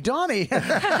 Donnie.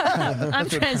 I'm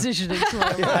transitioning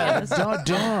slowly. yes.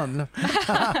 Dawn.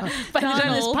 By the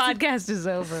time this Donald. podcast is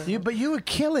over. But you were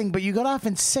killing, but you got off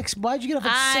in 6. Why'd you get off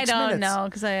in I 6 don't minutes? know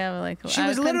because I have like. She I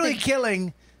was couldn't literally think-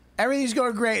 killing. Everything's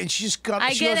going great, and she just got.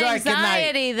 I she get goes, "All right, good night."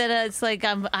 anxiety that it's like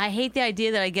I hate the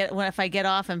idea that I get if I get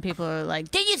off and people are like,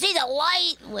 "Did you see the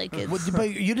light?" Like it's. But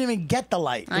you didn't even get the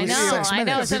light. It I was know, 6 I know.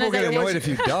 minutes. People Sometimes get I- annoyed if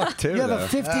you duck too. You have though. a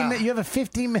 15 You have a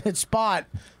 15-minute spot.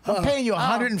 I'm paying you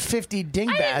 150 I didn't do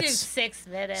dingbats. 6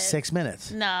 minutes. 6 minutes.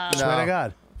 No. Swear to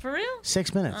God, For real?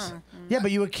 6 minutes. Yeah,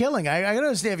 but you were killing. I don't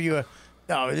understand if you were.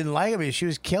 No, I didn't like it. But she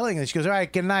was killing, and she goes, "All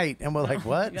right, good night," and we're like,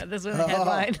 "What?" Yeah, this was the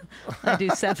headline. I do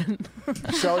 7.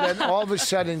 So then all of a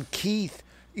sudden, Keith,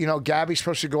 Gabby's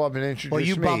supposed to go up and introduce Well,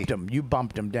 you me. bumped him. You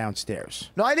bumped him downstairs.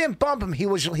 No, I didn't bump him. He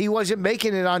wasn't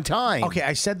making it on time. Okay,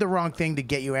 I said the wrong thing to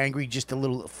get you angry. Just a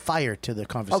little fire to the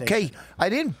conversation. Okay, I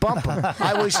didn't bump him.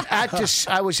 I was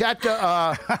at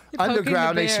the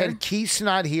underground. They bear. said Keith's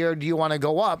not here. Do you want to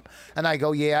go up? And I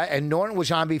go, yeah. And Norton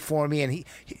was on before me, and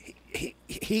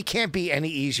he can't be any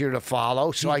easier to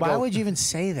follow. So I Why go. would you even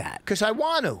say that? Because I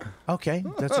want to. Okay,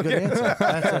 that's a good answer.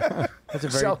 That's a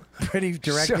very pretty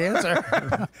direct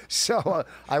answer. So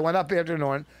I went up after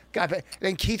Norton.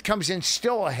 Then Keith comes in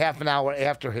still a half an hour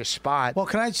after his spot. Well,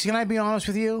 can I be honest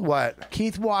with you? What?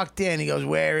 Keith walked in. He goes,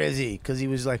 "Where is he?" Because he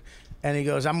was like, and he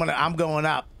goes, "I'm going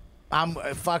up.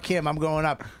 Fuck him. I'm going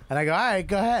up." And I go, "All right,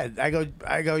 go ahead." I go.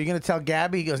 "You gonna tell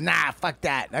Gabby?" He goes, "Nah, fuck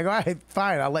that." I go, "All right,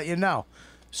 fine. I'll let you know."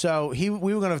 So we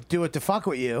were gonna do it to fuck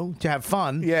with you, to have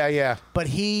fun. Yeah. But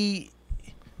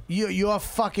your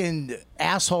fucking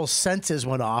asshole senses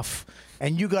went off,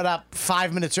 and you got up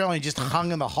 5 minutes early and just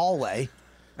hung in the hallway.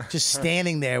 Just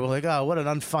standing there, we're like, "Oh, what an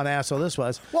unfun asshole this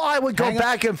was." Well, I would go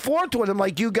back and forth with him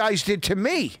like you guys did to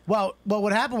me. Well,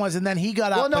 what happened was, and then he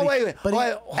got up. Well, no, wait.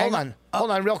 Hold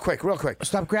on, real quick.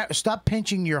 Stop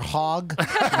pinching your hog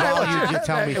while you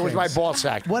tell me. It was my ball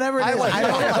sack. Whatever it is, I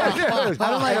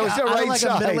don't like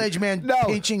a middle-aged man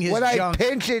pinching his when junk. I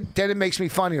pinch it, then it makes me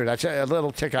funnier. That's a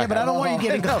little tick. Yeah, but I don't want you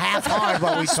getting half hard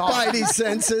while we talk. Spidey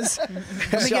senses.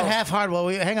 Let me get half hard while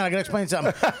we. Hang on, I gotta explain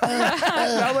something.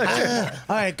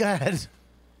 All right, go ahead.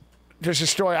 There's a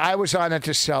story. I was on at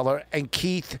the cellar, and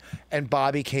Keith and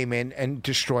Bobby came in and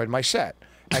destroyed my set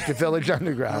at the Village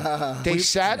Underground. They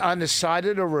sat on the side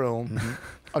of the room.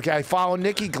 Okay, I follow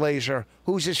Nikki Glazer,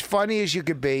 who's as funny as you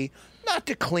could be. Not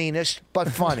the cleanest, but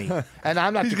funny. And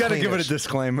I'm not the cleanest. He's got to give it a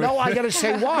disclaimer. No, I got to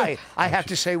say why. I have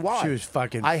to say why. She was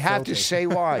fucking I have filthy. to say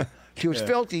why. She was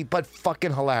filthy, but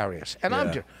fucking hilarious. And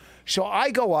I'm just... So I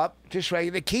go up, just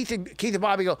regular. Keith and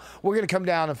Bobby go, "We're going to come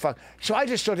down and fuck." So I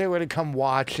just thought they were going to come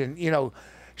watch. And,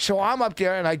 so I'm up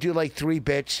there and I do like 3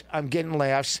 bits. I'm getting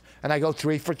laughs. And I go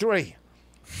 3 for 3.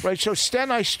 Right? So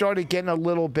then I started getting a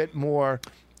little bit more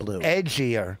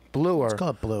edgier, bluer. Let's call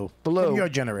it blue. Blue. From your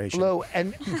generation. Blue.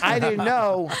 And I didn't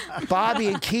know Bobby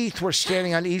and Keith were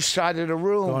standing on each side of the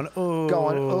room.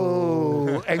 Going,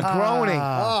 ooh. And groaning.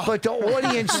 But the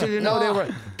audience didn't know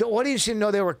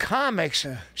they were comics.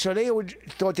 So they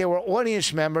thought they were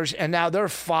audience members, and now they're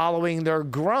following their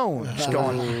groans.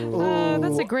 Going, ooh.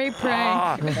 That's a great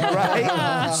prank.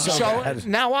 Right? So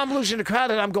now I'm losing the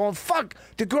crowd, and I'm going, fuck.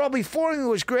 The girl before me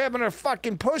was grabbing her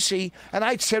fucking pussy, and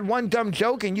I said one dumb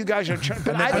joke, and you guys are trying.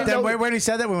 But I didn't know. When he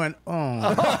said that, we went, "Oh."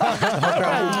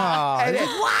 And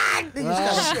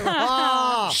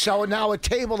what? So now a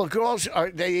table of girls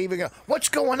they even go, "What's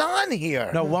going on here?"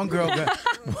 No, one girl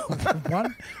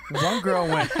one girl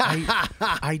went,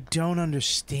 I don't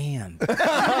understand.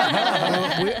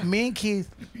 Me and Keith,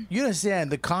 you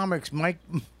understand, the comics, Mike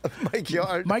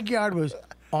Yard was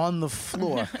on the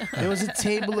floor. There was a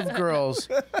table of girls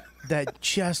that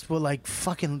just were like,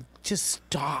 fucking, just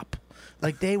stop.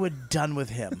 Like, they were done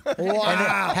with him. Wow. And it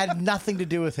had nothing to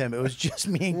do with him. It was just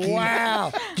me and Keith.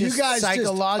 Wow. You guys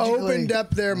just opened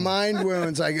up their mind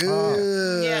wounds. Like,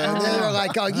 ooh. Yeah. And then they're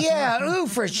like, oh, yeah, ooh,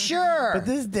 for sure. But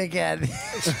this dickhead,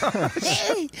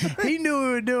 he knew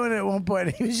we were doing it at one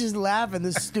point. He was just laughing,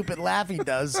 this stupid laugh he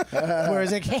does. Where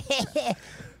he's like, it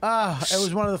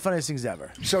was one of the funniest things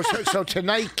ever. So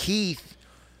tonight, Keith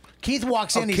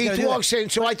walks in. Keith walks in.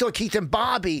 So I thought Keith and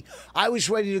Bobby. I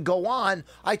was ready to go on.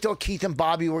 I thought Keith and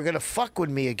Bobby were going to fuck with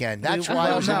me again. That's why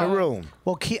I was in the room.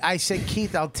 Well, I said,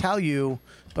 Keith, I'll tell you,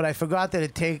 but I forgot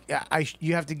that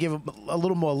you have to give a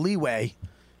little more leeway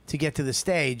to get to the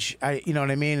stage. You know what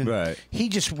I mean? And right. He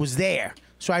just was there.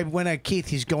 So I went at Keith.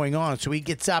 He's going on. So he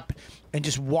gets up and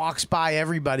just walks by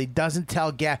everybody. Doesn't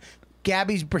tell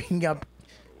Gabby's bringing up.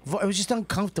 It was just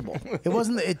uncomfortable. It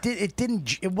wasn't.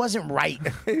 It wasn't right.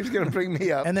 He was gonna bring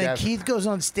me up. And then Keith goes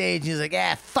on stage and he's like,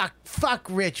 fuck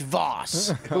Rich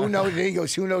Voss. Who knows? He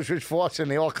goes, who knows Rich Voss?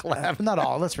 And they all clap. Not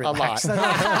all. Let's relax. A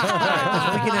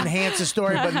lot. We can enhance the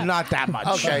story, but not that much.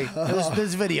 Okay.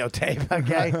 There's videotape.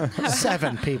 Okay.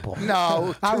 7 people.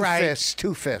 No. All right.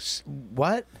 2 fifths.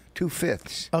 What?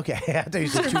 2/5. Okay, I thought you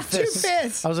said 2 fists. 2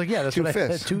 fists. I was like, yeah, that's 2 what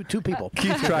fists. I said. Two people.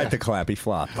 Keith tried to clap. He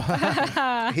flopped.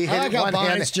 He hit one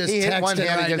hand. Just He hit one texting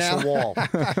hand right against now. the wall.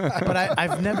 But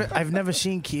I've never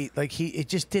seen Keith like it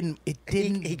just didn't. It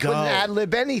didn't He go. couldn't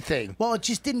ad-lib anything. Well, it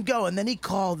just didn't go, and then he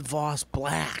called Voss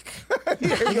black. He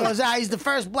goes, he's the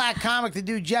first black comic to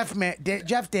do Jeff Dam. Def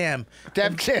Jam, you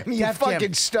Def Jam.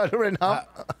 fucking stuttering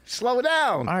up. Slow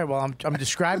down. All right, well, I'm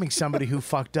describing somebody who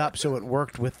fucked up, so it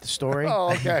worked with the story.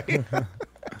 Oh, okay.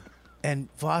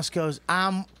 And Voss goes,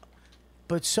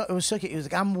 but so it was so cute. He was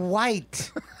like, I'm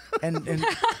white, and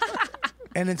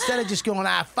instead of just going,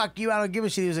 fuck you, I don't give a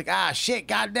shit. He was like, shit,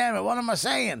 goddamn it, what am I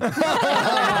saying?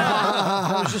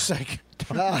 I was just like,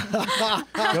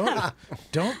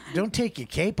 Don't take your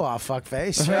cape off,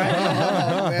 fuckface.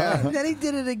 And then he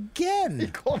did it again. He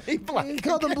called me black. He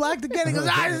called him black again. He goes,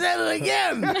 I said it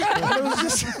again. It was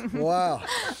just, Wow.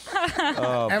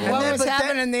 And what then- was but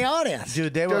happening then- in the audience?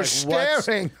 dude, they were They're like,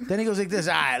 staring. "What?" Then he goes like this.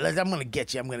 All right, I'm gonna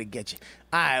get you. I'm gonna get you.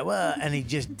 All right, well, and he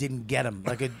just didn't get him.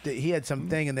 Like he had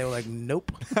something, and they were like,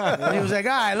 nope. And he was like,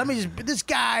 all right, let me just. This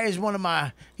guy is one of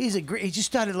my. He's a great. He just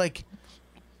started like.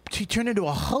 He turned into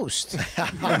a host. He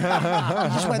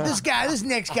just went, this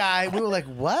next guy. We were like,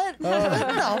 what? No,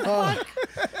 fuck.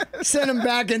 Send him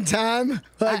back in time.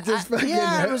 Like this fucking.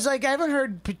 Yeah, it was like I haven't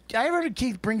heard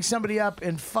Keith bring somebody up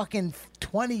in fucking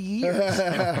 20 years.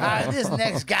 This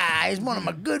next guy is one of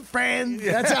my good friends.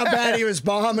 That's how bad he was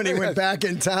bombing. He went back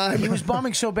in time. He was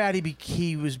bombing so bad he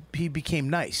became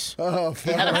nice. Oh,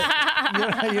 fuck. You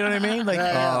know what I mean? Like,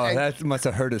 Oh, that must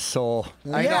have hurt his soul.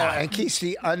 I know, Yeah. and Keith's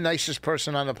the unnicest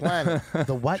person on the planet.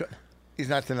 the what? He's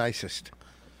not the nicest.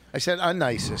 I said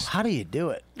unnicest. How do you do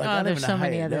it? Like, I Oh, don't there's even so know how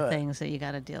many you do other it. things that you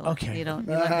got to deal with. Okay. You don't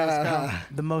let those go.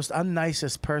 The most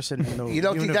unnicest person in the You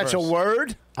don't think that's a universe.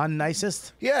 word?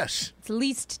 Unnicest? Yes. It's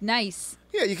least nice.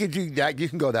 Yeah, you can do that. You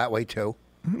can go that way too.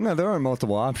 No, there are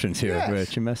multiple options here, Yes.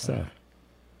 Rich. You messed up.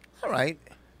 All right.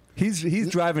 He's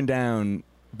driving down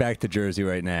back to Jersey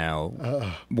right now,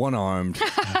 one armed,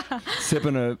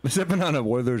 sipping on a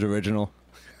Werther's original.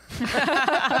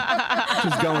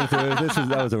 Just going through.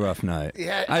 That was a rough night.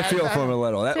 Yeah, I feel for him a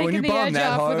little. When you Taking the bomb edge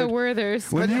that off hard, with the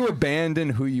Werthers. when you abandon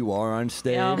who you are on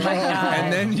stage, Oh, my God.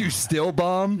 and then you still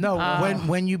bomb. No,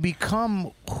 when you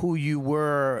become who you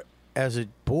were as a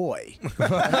boy, is when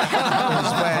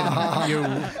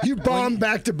You bombed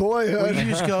back to boyhood. you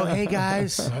just go, hey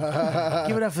guys,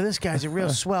 give it up for this guy. He's a real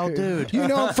swell dude. You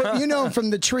know him from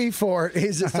the tree fort.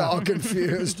 He's just all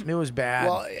confused. It was bad.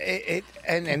 Well,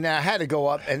 and I had to go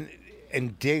up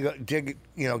and dig,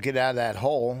 get out of that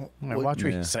hole. Watch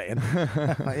what you're saying.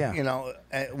 Yeah.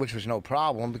 Which was no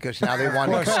problem because now they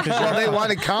wanted. They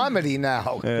wanted comedy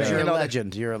now. You're You a know,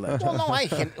 legend. You're a legend. Well, no,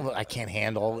 I can't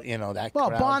handle that. Well,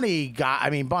 crowd. Bonnie.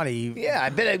 Yeah, I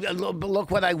bet. Look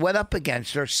what I went up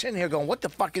against. They're sitting here going, "What the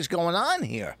fuck is going on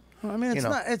here?" I mean, it's You know.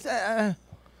 not. It's.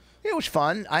 It was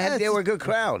fun. They were a good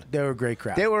crowd. They were a great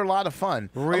crowd. They were a lot of fun.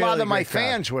 Really a lot of my great crowd.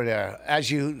 fans were there,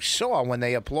 as you saw when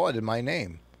they applauded my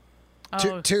name. Oh,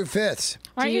 2/5.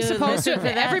 Aren't Do you you supposed to? listen for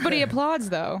that? Everybody applauds,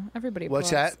 though. Everybody applauds.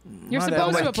 What's that? You're Not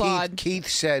supposed to But applaud. Keith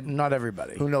said, Not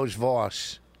everybody. "Who knows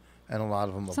Voss?" And a lot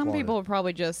of them. Some applauded. people are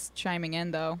probably just chiming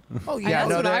in, though. Oh Yeah, yeah,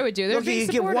 that's what I would do. They're Look, being you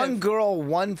give supportive. one girl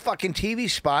one fucking TV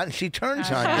spot and she turns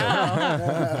on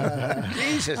you.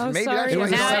 Jesus, Oh, maybe sorry. that's why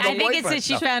you Now, have a I think it's boyfriend. that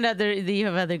she found out that you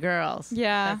have other girls.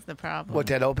 Yeah. That's the problem. What,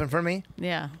 that open for me?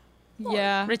 Yeah.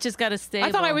 Yeah. Rich has got a stable.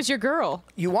 I thought I was your girl.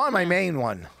 You are my main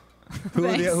one. Who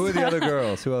are the other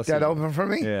girls? Who else? That open for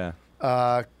me? Yeah.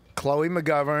 Chloe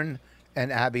McGovern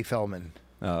and Abby Feldman.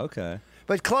 Oh, okay.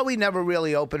 But Chloe never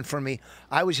really opened for me.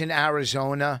 I was in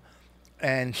Arizona,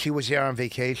 and she was there on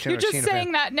vacation. You're I've just seen her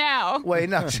saying that now. Wait,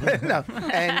 no, no.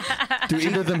 And Do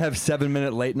either of them have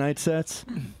 7-minute late night sets?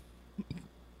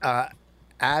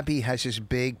 Abby has this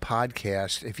big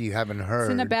podcast, if you haven't heard.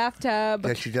 It's in a bathtub.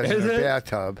 That she does in Is her it?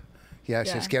 bathtub. Yes,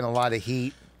 Yeah. it's getting a lot of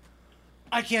heat.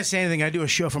 I can't say anything. I do a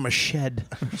show from a shed,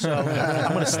 so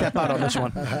I'm going to step out on this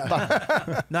one.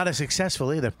 Not as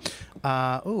successful either.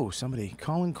 Somebody,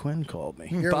 Colin Quinn called me.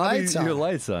 Your Bobby, lights on. your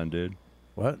lights on, dude.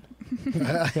 What?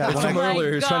 From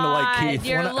earlier, he's trying to like Keith.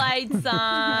 Your lights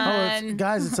on.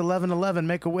 Guys, it's 11:11.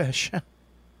 Make a wish.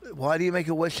 Why do you make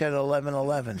a wish at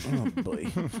 11:11? Oh boy.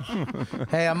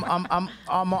 Hey, I'm in the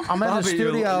Bobby,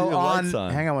 studio your lights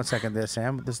on. Hang on one second, there,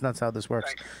 Sam. This is not how this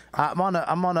works. I'm on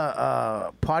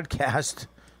a podcast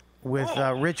with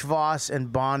Rich Voss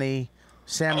and Bonnie,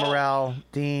 Sam Morrell,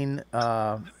 Dean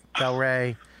Del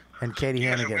Rey, and Katie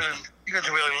Hannigan. You guys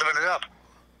are really living it up.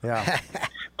 Yeah.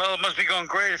 Well, it must be going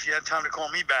great if you had time to call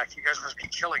me back. You guys must be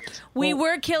killing it. We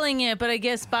were killing it, but I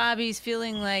guess Bobby's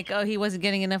feeling like, he wasn't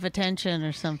getting enough attention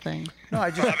or something. No,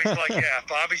 I just. Bobby's like, yeah,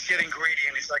 Bobby's getting greedy,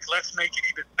 and he's like, let's make it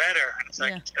even better. And it's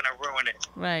like, Yeah. it's going to ruin it.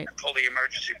 Right. And pull the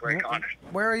emergency brake on it.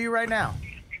 Where are you right now?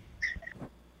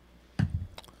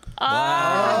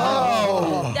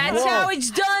 Oh, that's how it's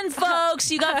done,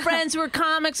 folks. You got friends who are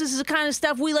comics. This is the kind of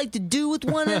stuff we like to do with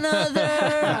one another.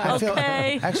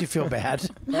 Okay. I actually feel bad.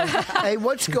 Hey,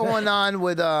 what's going on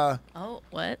with Oh,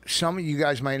 what? some of you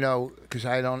guys might know, because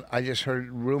I just heard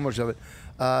rumors of it.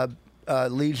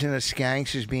 Legion of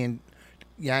Skanks is being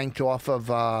yanked off of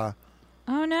Oh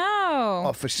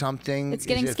no. something. It's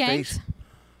getting Is it skanked?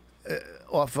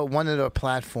 off of one of the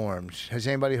platforms. Has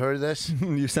anybody heard of this?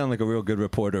 You sound like a real good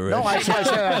reporter, Rich. No, I said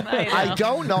I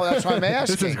don't know. That's why I'm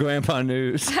asking. This is Grandpa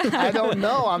News. I don't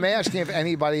know. I'm asking if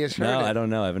anybody has heard No, it. I don't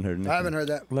know. I haven't heard anything. I haven't heard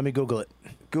that. Let me Google it.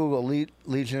 Google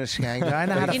Legion of Skanks. I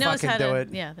know how to He knows fucking how do to. it.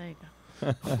 Yeah, there you go.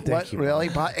 What, really?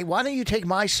 Why don't you take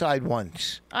my side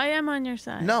once? I am on your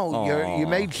side. No, you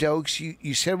made jokes.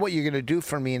 You said what you're going to do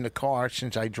for me in the car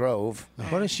since I drove.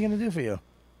 What is she gonna do for you?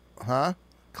 Huh?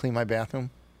 Clean my bathroom?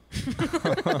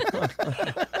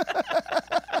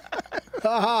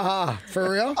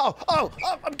 For real? Oh,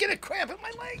 I'm getting a cramp in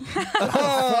my leg.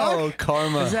 Oh,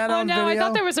 karma. Is that Oh on no, video? I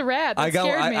thought there was a rat. That I got-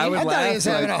 scared me. I would I thought laugh, he was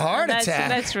having a heart That's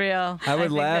attack. real. I would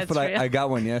think laugh, that's but real. I got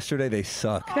one yesterday. They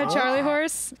suck. That Charlie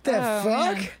horse. The Oh,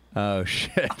 fuck? man. Oh,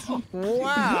 shit.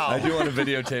 Wow. I do want to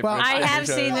videotape Well, Rich. I have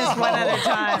seen this one other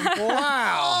time.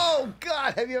 Oh,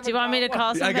 God. Have you ever Do you want me to call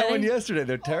I somebody? got one yesterday.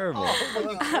 They're terrible. When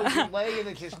you close your leg and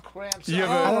it just cramps You up.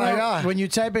 ever- I don't my know. God. When you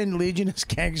type in Legion of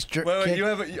Skanks, Wait, you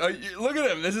have look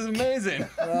at him. This is amazing.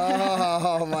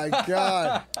 Oh my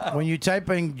God. when you type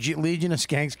in Legion of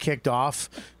Skanks kicked off,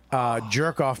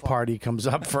 jerk off party comes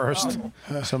up first.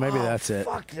 So maybe that's it.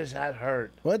 Fuck, does that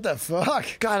hurt? What the fuck?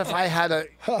 God, if I had a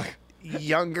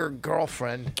younger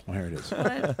girlfriend. Oh, here it is.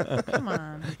 What? Come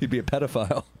on. You'd be a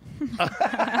pedophile.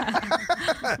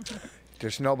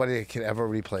 There's nobody that can ever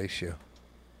replace you.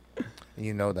 And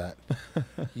you know that.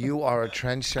 You are a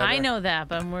trendsetter. I know that,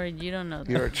 but I'm worried you don't know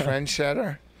that. You're a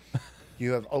trendsetter.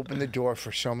 You have opened the door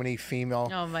for so many female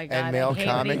Oh my God. and male I hate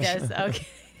comics. When he does. Okay.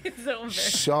 It's so embarrassing.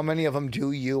 So many of them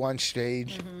do you on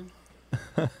stage.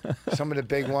 Some of the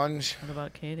big ones. What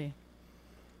about Katie?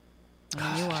 I mean,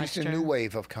 you She's watched the her. new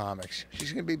wave of comics.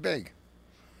 She's going to be big.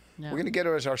 No. We're going to get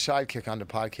her as our sidekick on the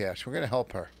podcast. We're going to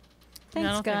help her. I Thanks,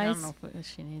 don't guys. know what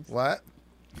she needs. What?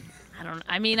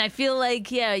 I mean, I feel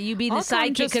like, yeah, you being the I'll come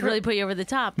sidekick just could for- really put you over the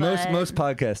top. But Most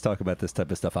podcasts talk about this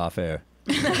type of stuff off air.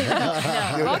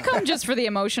 I'll come just for the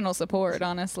emotional support,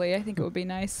 honestly. I think it would be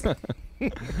nice.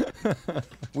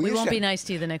 we used won't to- be nice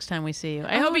to you the next time we see you.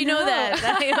 I hope you know that.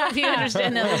 I hope you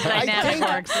understand how this dynamic think-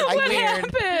 works. I It's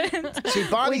think- weird. Happened. See,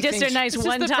 Bonnie We just thinks are nice It's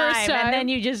one just the time, first and time. then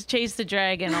you just chase the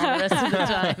dragon all the rest of the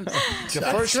time.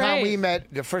 the first time we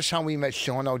right. met,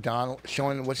 Sean O'Donnell,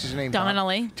 what's his name?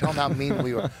 Donnelly. Tell him how mean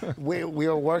we were. We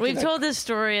were working. We've told this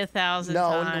story 1,000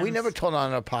 times. No, we never told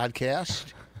on a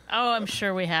podcast. Oh, I'm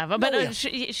sure we have. But we have.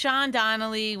 Sean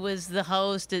Donnelly was the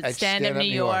host at At Stand Up New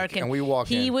York, and we walked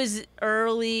He in. was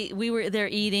early. We were there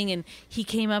eating, and he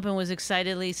came up and was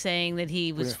excitedly saying that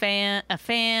he was a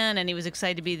fan, and he was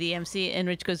excited to be the MC. And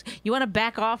Rich goes, "You want to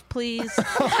back off, please? You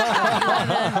want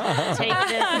to take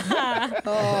this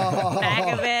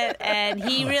back of it?" And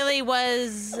he really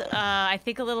was, I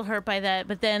think, a little hurt by that.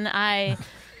 But then I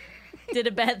did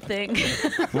a bad thing.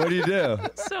 What do you do?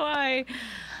 So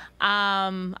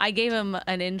I gave him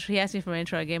an intro. He asked me for my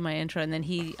intro. I gave him my intro, and then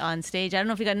he on stage. I don't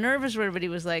know if he got nervous or, but he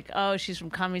was like, "Oh, she's from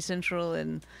Comedy Central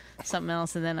and something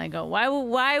else." And then I go, "Why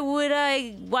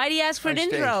do you ask for an On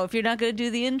stage. intro if you're not going to do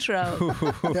the intro?"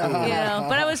 You know.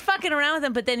 But I was fucking around with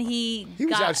him. But then he He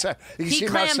was got, outside. You he see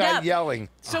him clammed outside up. yelling.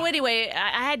 So anyway,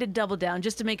 I had to double down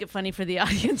just to make it funny for the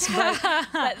audience.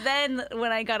 But then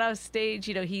when I got off stage,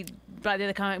 you know, he brought the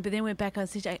other comic, but then went back on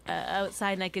stage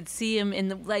outside, and I could see him in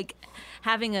the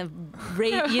having a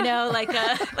you know, like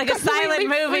a silent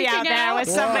movie out freaking there out. with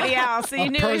somebody else. You A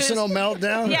knew personal he was,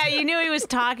 meltdown? Yeah, you knew he was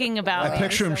talking about. I me,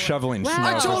 picture him so- shoveling snow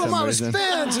I for told him some I was reason.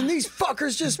 fans, and these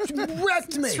fuckers just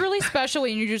wrecked me. It's really special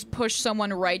when you just push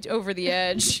someone right over the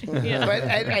edge. Yeah. But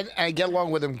and I get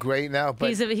along with him great now. But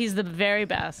He's the very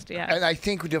best. Yeah. and I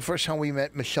think the first time we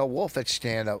met Michelle Wolf at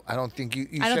stand up, I don't think you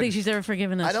I don't said- think she's ever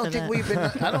forgiven us. I don't for think that. we've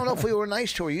been. I don't know if we were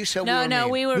nice to her. You said No, we were mean.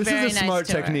 we were This very is a nice smart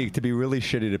to her. technique to be really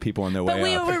shitty to people on their But way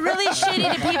we up. were really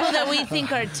shitty to people that we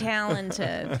think are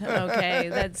talented. Okay,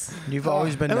 that's You've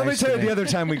always been And let me nice tell to you, me. the other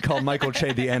time we called Michael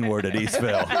Che the N-word at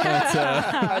Eastville. That's,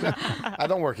 I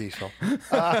don't work Eastville.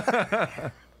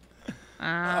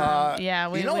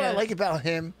 yeah. You know what I like about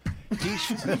him? He's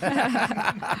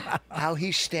how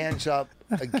he stands up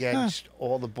against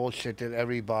all the bullshit that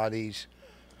everybody's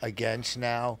against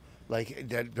now. Like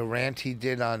the rant he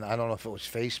did on, I don't know if it was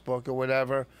Facebook or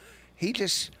whatever.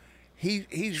 He's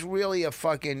really a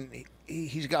fucking.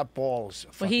 He's got balls.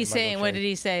 Well, he's fucking saying. Michael What Che. did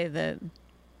he say? That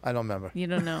I don't remember. you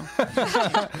don't know.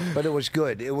 But it was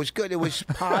good. It was good. It was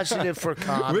positive for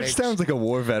comics. Rich sounds like a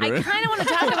war I veteran. kind of want to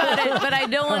talk about it, but I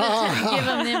don't want to give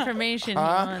him the information he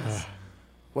wants.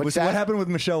 What's What that? happened with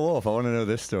Michelle Wolf? I want to know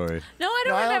this story. No, I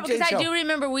No, don't I don't remember because think I so. do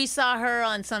remember we saw her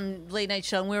on some late night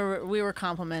show, and we were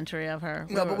complimentary of her.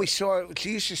 No, but we saw. She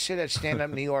used to sit at Stand Up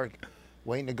New York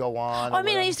waiting to go on. Oh, I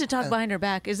mean, I used to talk behind her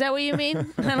back. Is that what you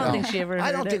mean? I don't think she ever heard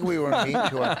I don't it. think we were mean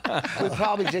to her. We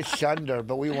probably just shunned her,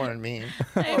 but we weren't mean.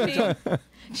 I mean,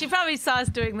 she probably saw us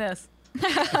doing this.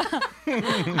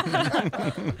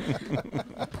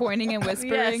 Pointing and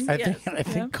whispering. Yes. I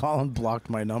think Colin blocked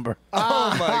my number. Oh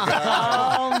my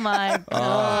god. Oh my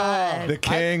god. The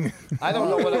king. I don't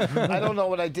know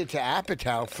what I did to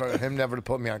Apatow for him never to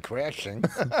put me on crashing.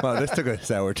 Wow, this took a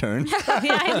sour turn.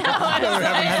 Yeah, I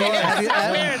know.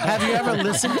 Have you ever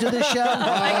listened to the show?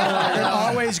 It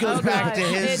always goes back to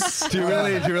his. Do you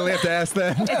really have to ask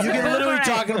that? You can literally Right.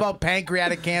 talking about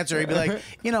pancreatic cancer. He'd be like,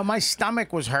 my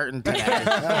stomach was hurting today.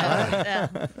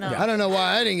 No. I don't know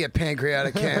why I didn't get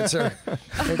pancreatic cancer.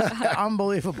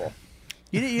 Unbelievable.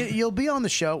 You'll be on the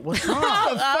show. What's wrong?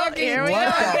 Oh, here we go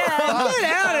What the again. fuck?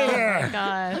 Get out of here.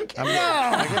 God.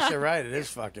 I guess you're right. It is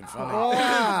fucking funny.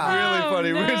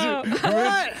 Really funny.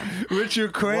 no. Rich, your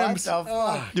cramps. What the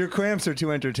fuck? Your cramps are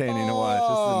too entertaining to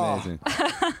watch. This is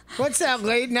amazing. What's that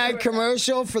late night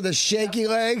commercial for the shaky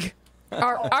leg?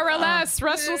 RLS,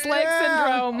 restless leg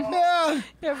syndrome. Yeah.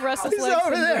 You have restless He's leg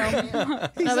over syndrome.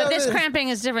 there. No, but this cramping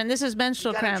is different. This is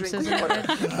menstrual cramps, isn't it?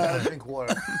 Gotta drink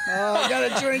water. I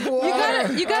gotta drink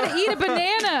water. You gotta eat a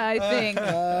banana, I think.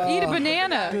 Eat a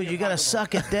banana. Dude, you gotta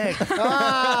suck a dick.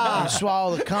 And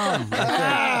swallow the cum.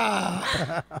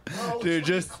 Dude,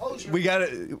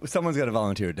 someone's got to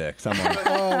volunteer dick. Someone.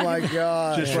 Oh my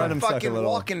god. Just let him suck a Fucking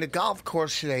little. walking the golf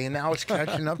course today, and now it's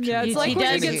catching up to Yeah, me. it's like He when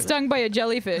you does. get stung by a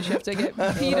jellyfish. You have to get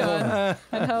peed on.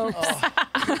 It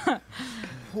helps.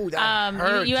 Ooh, that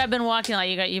hurts. You have been walking a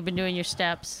lot. You've been doing your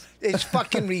steps. It's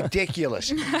fucking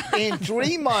ridiculous. In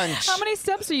 3 months, How many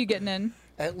steps are you getting in?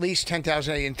 at least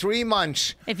 10,000 in 3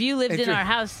 months. If you lived It's in a- our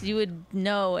house, you would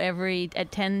know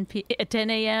at 10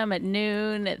 a.m., at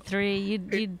noon, at 3.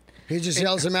 You'd He just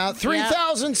yells them out.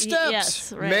 3,000 steps.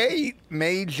 Yes, right.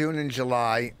 May, June, and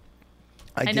July.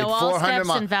 I I did know all 400 steps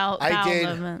miles. and vowel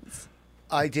movements.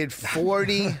 I did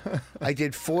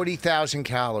 40,000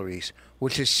 calories,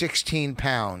 which is 16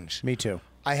 pounds. Me too.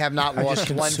 I have not I lost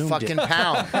just one consumed fucking it.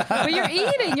 pound. But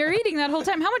you're eating that whole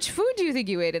time. How much food do you think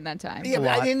you ate in that time? Yeah, but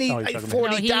I lot. didn't eat Oh, you're talking about-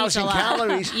 40,000 No, he eats a lot.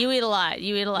 calories. You eat a lot.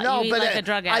 You eat a lot. No, you eat but like a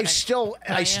drug addict.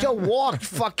 I still walked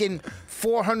fucking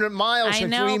 400 miles I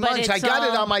in know, 3 but months. I it's got it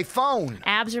all- on my phone.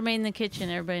 Abs are made in the kitchen.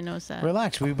 Everybody knows that.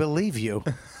 Relax. We believe you.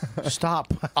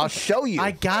 Stop. I'll show you. I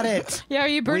got it. Yeah, are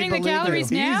you burning the believe you. calories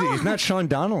Easy. now? He's not Sean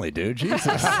Donnelly, dude. Jesus.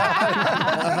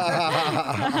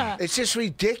 It's just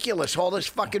ridiculous. All this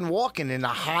fucking walking in the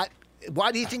hot.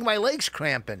 Why do you think my legs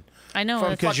cramping? I know.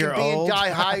 From it's- fucking you're being,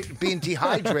 old? being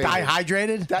dehydrated.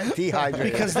 Dehydrated?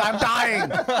 Dehydrated. Because I'm dying.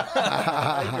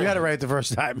 You got it right the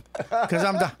first time. Because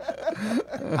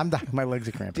I'm dying. My legs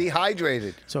are cramping.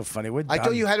 Dehydrated. So funny. We're I done.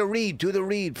 thought you had to read. Do the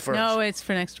read first. No, it's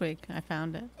for next week. I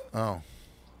found it. Oh.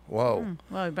 Whoa.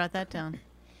 Well, we brought that down.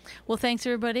 Well, thanks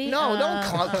everybody. No, no,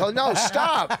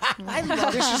 stop.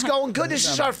 This is going good. This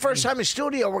is our first time in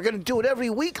studio. We're going to do it every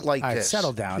week like All right, this.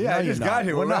 settle down. Yeah, No, I you're just not. got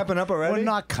here. We're not- wrapping up already? We're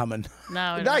not coming.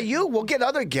 No, Not you. We'll get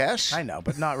other guests. I know,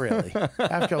 but not really.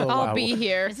 After a little while, I'll be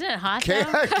here. Isn't it hot Okay.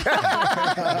 though?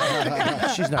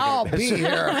 she's not. I'll gonna- be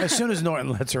here. As soon as Norton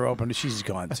lets her open, she's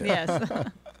gone too. Yes.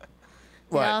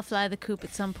 What? They all fly the coop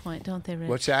at some point, don't they, Rich?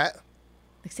 What's that?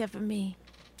 Except for me.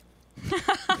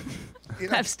 You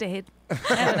know, I've stayed.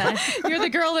 Haven't I? You're the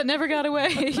girl that never got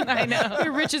away. I know.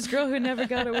 You're richest girl who never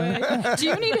got away. Do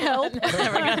you need help?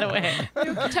 Never got away.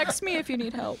 Text me if you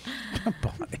need help.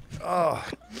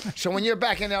 so when you're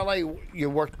back in LA, you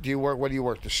work. Do you work? What do you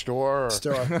work? The store? Or?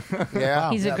 Store. Yeah.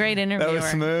 He's a great interviewer. was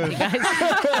smooth. You guys,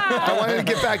 I wanted to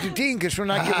get back to Dean because we're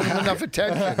not giving him enough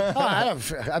attention.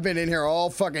 I've been in here all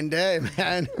fucking day,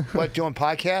 man. What, doing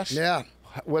podcasts? Yeah.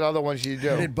 What other ones do you I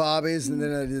do? did Bobby's, and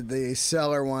then I did the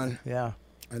Cellar one, Yeah.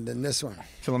 and then this one.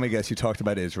 So let me guess. You talked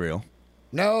about Israel.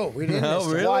 No, we didn't. No, this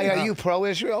time. really? Why are you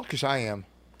pro-Israel? Because I am.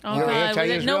 oh You're God,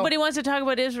 anti-Israel? nobody wants to talk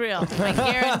about Israel. I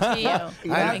guarantee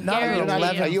you. I not You're not-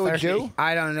 guarantee Are you. you a Jew?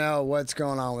 I don't know what's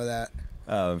going on with that.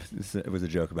 It was a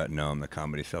joke about Noam, the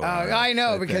comedy seller. Oh, I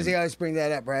know, That because thing. he always bring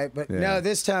that up, right? But Yeah. no,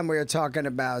 this time we were talking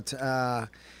about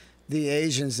the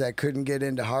Asians that couldn't get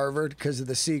into Harvard because of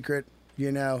the secret,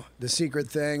 the secret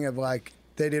thing of like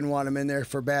they didn't want them in there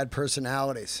for bad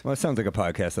personalities. Well, it sounds like a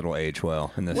podcast that'll age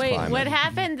well in this Wait, climate. what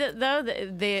happened though?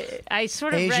 I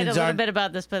sort of read a Asians little aren't- bit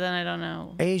about this, but then I don't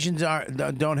know. Asians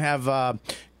don't have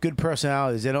good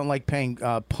personalities. They don't like playing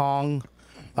pong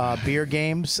beer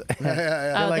games. Oh,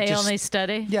 like they just- only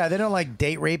study. Yeah, they don't like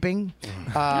date raping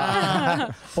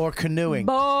or canoeing.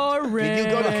 Boring. Did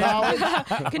you go to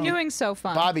college? Canoeing's so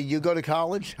fun. Bobby, you go to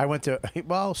college? I went to,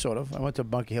 well, sort of. I went to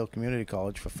Bunker Hill Community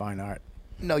College for fine art.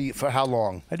 No, for how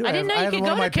long? I do. I didn't know you have could one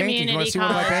go of my to paintings. You want community to see one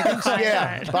of my college. paintings?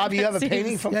 Yeah, Bob, you have a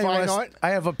painting from Yeah, Fine Art? I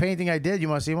have a painting I did. You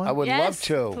want to see one? I would Yes, love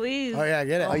to. please. Oh yeah,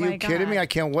 get it. Are you kidding me? I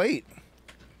can't wait.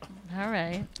 All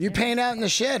right. You paint out in the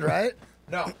shed, right?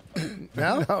 No.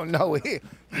 No. No, no.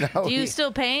 Do you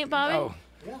still paint, Bobby? No.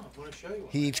 Yeah, I want to show you one.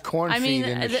 He eats corn I mean, feed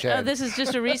in the shed. this is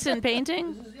just a recent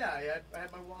painting? Yeah, I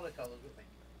had my watercolors with me.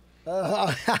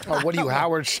 Oh, what are you,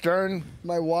 Howard Stern?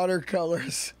 My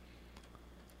watercolors.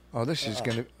 Oh, this is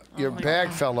gonna. Your bag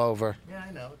fell over. Yeah,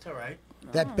 I know. It's all right.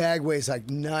 That bag weighs like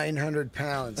 900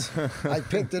 pounds. I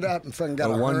picked it up and fucking got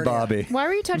The a one hernia. Bobby. Why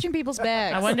were you touching people's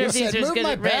bags? I wonder He if these said, are as move good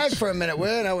my as bag Rich. for a minute,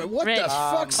 Will. And I went, what Rich, the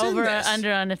fuck's in over this?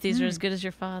 under on if these are as good as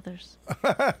your father's.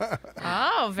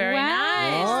 Oh, very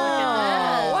nice. Look Oh.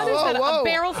 at What this. is that? whoa. A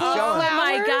barrel full Oh of flowers?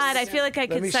 my God! I feel like I me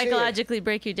could see it. psychologically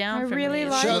break you down. I for really me.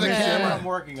 like Show the it. camera. I'm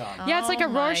working on. Yeah, it's like a Oh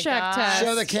my Rorschach God. test.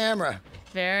 Show the camera.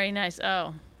 Very nice.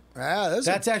 Oh, Ah, this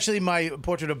That's actually my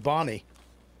portrait of Bonnie.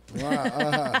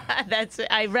 that's.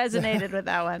 I resonated with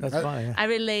that one. That's funny. Yeah. I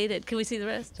related. Can we see the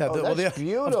rest? Yeah, Oh, that's Of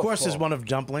course, there's beautiful. one of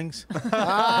dumplings.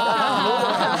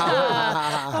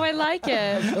 Oh, I like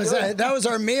it. that was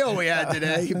our meal we had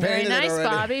today. You Very painted nice, it already.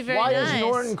 Bobby. Very Why nice. is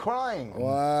Norton crying? Oh,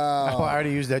 Wow. I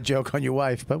already used that joke on your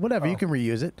wife, but whatever, you can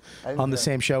reuse it on the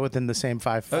same show within the same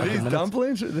 5 Are these minutes.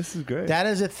 dumplings? This is great. That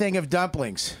is a thing of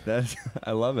dumplings. That's,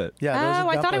 I love it. Yeah, those are Oh,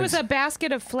 I thought it was a dumplings.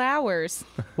 basket of flowers.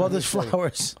 Well, there's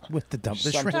flowers with the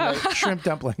dumplings. Shrimp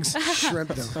dumplings. Shrimp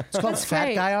them. It's called Fat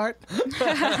great. Guy Art.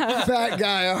 Fat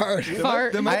guy art.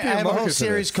 Fart. There might I be a have a whole market for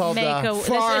series this. called. Make a.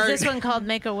 fart. Is this one called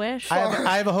Make a Wish?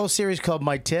 I have a whole series called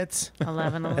My Tits,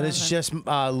 11. and it's just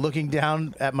looking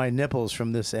down at my nipples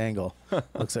from this angle.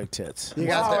 Looks like tits. You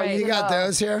got, Wow. you got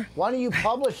those here? Why don't you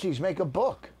publish these? Make a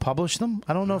book. Publish them?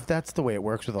 I don't know if that's the way it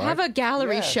works with art. Have a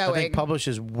gallery Yeah. I showing. think publish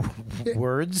is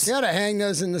words. You got to hang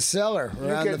those in the cellar.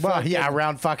 Around could- the Well, fucking- yeah,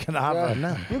 around fucking opera.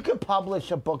 No. You could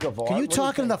publish a book of art. Can you What do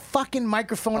talk into the think? fucking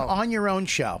microphone on your own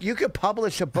show? You could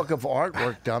publish a book of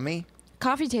artwork, dummy.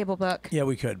 Coffee table book. Yeah,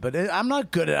 we could, but I'm not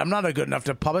good enough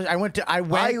to publish. I went. You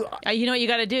know what you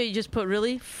got to do? You just put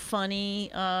really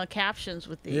funny captions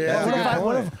with these. Yeah.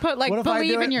 What if Put like what if I do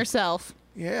believe in it? yourself.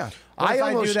 Yeah. I do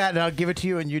almost. that and I'll give it to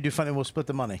you and you do something. We'll split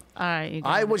the money. All right. You got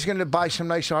I it. was going to buy some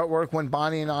nice artwork when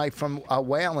Bonnie and I from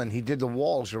Whalen. He did the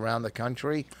walls around the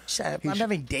country. I'm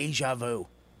having deja vu.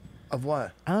 Of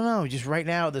what? I don't know. Just right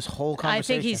now, this whole I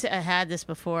conversation. think he's had this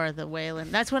before, the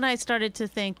Whalen. That's when I started to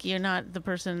think you're not the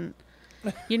person.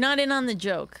 You're not in on the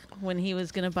joke when he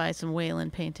was going to buy some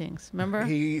Whalen paintings. Remember?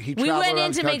 He we traveled went in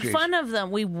around to make countries. fun of them.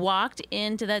 We walked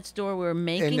into that store. We were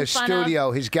making In the fun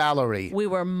studio, his gallery of. We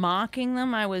were mocking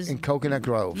them. I was. in Coconut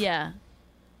Grove. Yeah,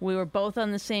 we were both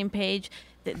on the same page.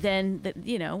 Then,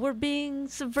 we're being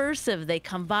subversive. They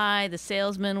come by. The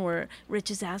salesman were Rich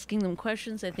is asking them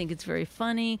questions. I think it's very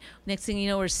funny. Next thing you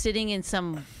know, we're sitting in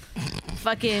some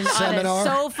fucking on a Seminar.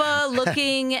 sofa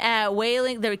looking at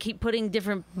Whaling. They keep putting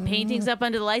different paintings up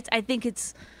under the lights. I think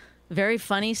it's very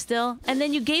funny still. And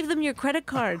then you gave them your credit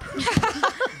card.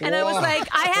 And I was like,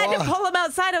 I had to pull them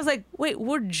outside. I was like, wait,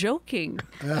 we're joking.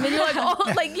 And then you're like,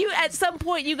 oh, like you, at some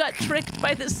point you got tricked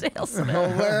by the salesman.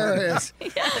 Hilarious.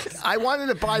 Yes. I wanted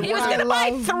to buy He was one. going to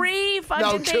buy 3 fucking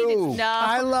No, paintings. 2. No.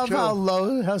 I love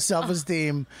True. how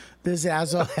self-esteem this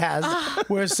asshole has,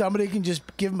 where somebody can just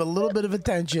give him a little bit of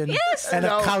attention Yes. and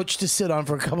No. a couch to sit on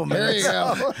for a couple There minutes. you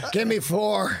go. Give me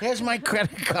 4. Here's my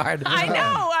credit card. I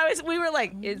know. We were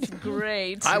like, it's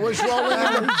great. I was rolling.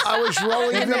 I was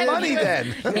rolling in the money then.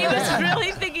 He was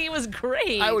really thinking it was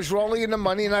great. I was rolling in the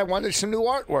money and I wanted some new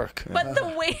artwork. But the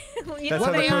way you That's know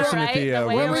how the the person at right? the, The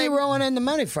way Where you're were you right. rolling in the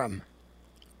money from?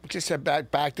 Just said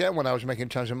back then when I was making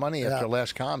tons of money after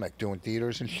Last Comic, doing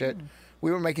theaters and shit. We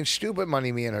were making stupid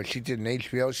money, me and her. She did an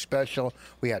HBO special.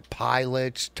 We had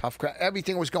pilots, Tough Crowd.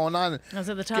 Everything was going on. I was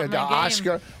at the top of the my game.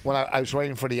 Oscar, when I was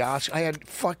waiting for the Oscar, I had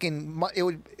fucking... It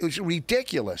was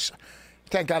ridiculous.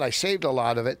 Thank God I saved a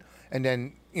lot of it. And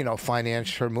then,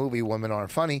 financed her movie, Women Aren't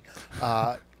Funny.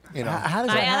 How does that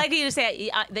I happen? like you to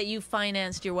say that you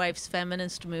financed your wife's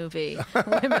feminist movie.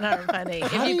 Women Aren't Funny.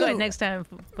 If you could next time,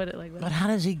 put it like But that. how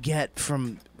does he get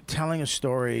from telling a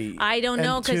story? I don't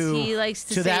know, and 'cause to- he likes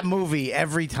to say- that movie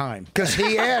every time. Because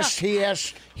he asked... He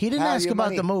didn't how ask your about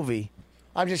money- the movie.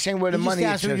 I'm just saying where the He money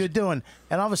just asked what is. you're doing,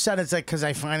 and all of a sudden it's like because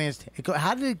I financed.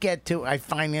 How did it get to I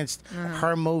financed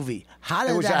her movie? How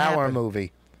did It was that our happen?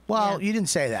 movie. Well, you didn't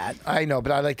say that. I know,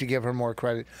 but I'd like to give her more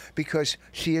credit because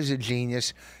she is a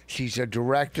genius. She's a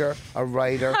director, a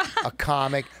writer, a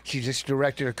comic. She just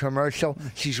directed a commercial.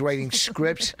 She's writing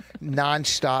scripts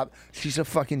nonstop. She's a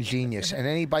fucking genius. And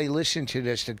anybody listening to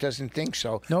this that doesn't think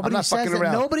so, Nobody I'm not says fucking that.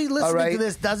 around. Nobody listening All right? to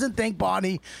this doesn't think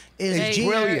Bonnie is Is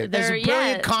brilliant. Is a They're-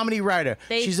 brilliant yeah. comedy writer.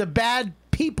 They- She's a bad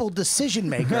people decision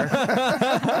maker.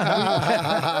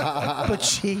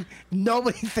 But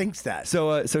nobody thinks that.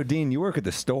 So, Dean, you work at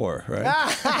the store, right?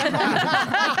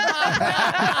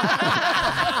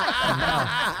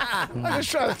 I'm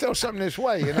just trying to throw something this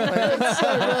way, you know?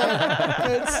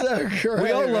 It's so great.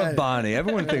 We all love man. Bonnie.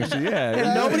 Everyone thinks,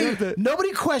 yeah. And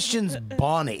nobody questions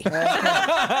Bonnie.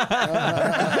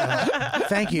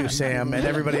 Thank you, Sam, and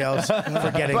everybody else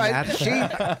for getting But that. she,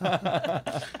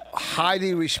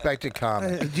 highly respected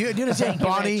comic. Do you understand,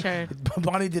 Bonnie? Richard.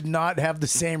 Bonnie did not have the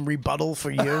same rebuttal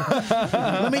for you.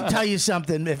 Let me tell you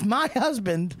something. If my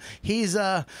husband, he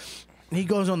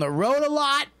goes on the road a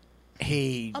lot.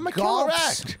 I'm a killer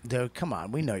golfs. act. Dude, come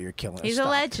on. We know you're killing. He's a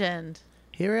legend.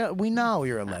 We know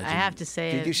you're a legend. I have to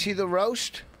say Did you it see the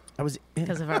roast? I was.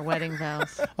 because of our wedding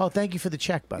vows. Oh, thank you for the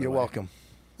check, by the You're way. welcome.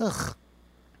 Ugh.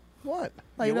 What?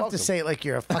 Well, you You're don't have to welcome. say it like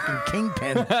you're a fucking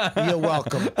kingpin. You're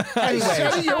welcome.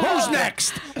 Anyway, who's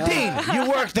next? Dean, you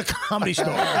work the Comedy Store.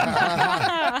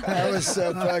 That was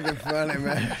so fucking funny,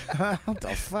 man. What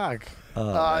the fuck? So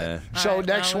right, next now we're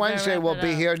gonna Wednesday, wrap we'll it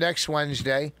be up. here next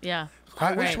Wednesday. Yeah.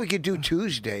 I wish Right. we could do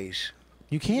Tuesdays.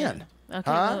 You can. Okay. Huh?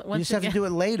 Well, You once just have to again, do it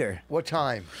later. What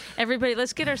time? everybody,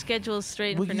 let's get our schedules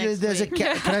straight for next There's week.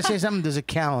 can I say something? There's a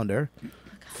calendar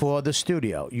for the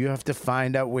studio. You have to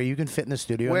find out where you can fit in the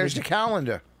studio. Where's the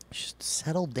calendar? Just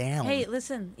settle down. Hey,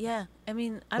 listen. Yeah. I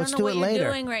mean, I Let's don't do know it what you're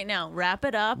later. doing right now. Wrap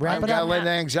it up. Wrap I've it got up. a little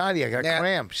anxiety. I got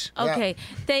cramps. Okay.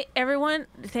 Everyone,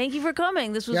 thank you for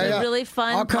coming. This was Yeah, a yeah. really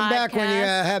fun I'll come back when you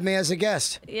podcast. have me as a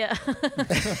guest. Yeah.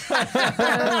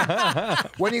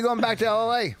 When are you going back to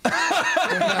LA?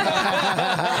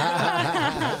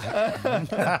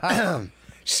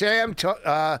 Sam,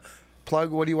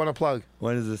 plug. What do you want to plug?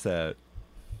 When is this out?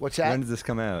 What's that? When does this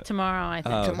come out? Tomorrow, I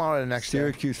think. Tomorrow, the next day.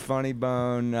 Syracuse Funny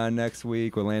Bone next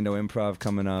week. Orlando Improv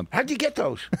coming up. How'd you get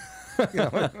those?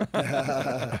 An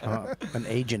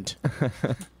agent.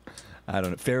 I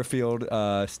don't know. Fairfield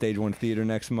Stage 1 Theater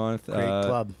next month. Great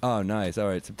club. Oh, nice. All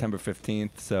right, September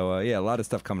 15th. So, yeah, a lot of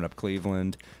stuff coming up.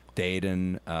 Cleveland,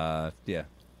 Dayton, yeah.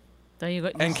 So you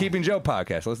go, And Keeping Joe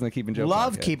podcast. Listen to Keeping Joe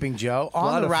Love podcast. Keeping Joe a on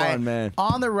lot the of Riot fun, man.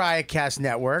 on the Riotcast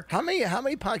Network. How many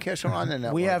podcasts are on the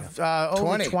network? We have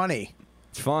over 20.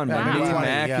 It's fun, Wow. man. Me, Wow.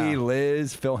 Mackie, Yeah.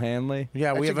 Liz, Phil Hanley. Yeah,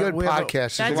 That's we a have good we have podcast.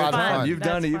 It's a That's lot of fun. fun. You've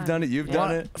done That's it. You've fun. done it. You've Yeah.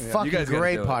 done it. Fucking you guys gotta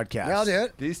great do it. podcast. Yeah, I'll do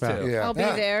it. These two. Yeah. I'll be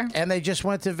there. And they just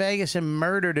went to Vegas and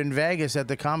murdered in Vegas at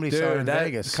the Comedy Cellar in Dude, that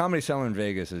Vegas. Comedy Cellar in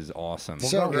Vegas is awesome.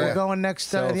 We're going next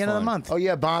So at the end of the fun. month. Oh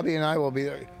yeah, Bobby and I will be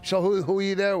there. So who are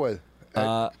you there with?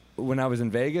 When I was in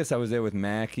Vegas, I was there with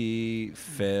Mackie,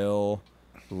 Phil,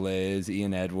 Liz,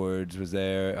 Ian Edwards was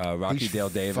there. Rocky He's Dale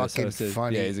Davis fucking hosted.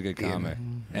 funny, Yeah, he's a good Ian. comic.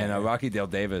 And Rocky Dale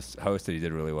Davis hosted. He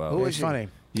did really well. Who He's is he? funny.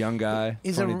 Young guy.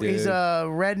 He's funny dude. he's a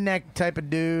redneck type of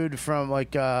dude from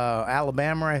like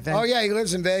Alabama, I think. Oh yeah, he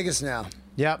lives in Vegas now.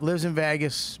 Yep, lives in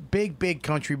Vegas. Big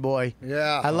country boy.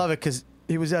 Yeah. I love it because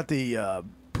he was at the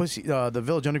the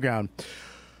Village Underground,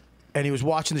 and he was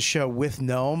watching the show with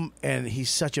Noam, and he's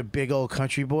such a big old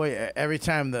country boy. Every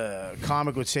time the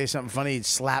comic would say something funny, he'd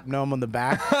slap Noam on the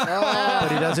back,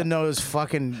 but he doesn't know his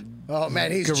fucking Oh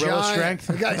man, he's gorilla giant. strength.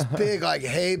 The guy's big, like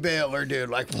hay baler, dude.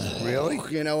 Like Really?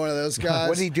 you know, one of those guys.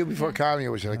 What did he do before comedy?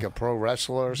 Was he like a pro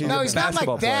wrestler or something? No, he's not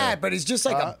basketball like that, player. but he's just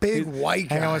like a big white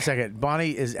guy. Hang on one second.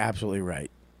 Bonnie is absolutely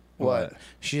right. What?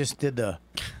 She just did the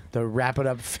wrap it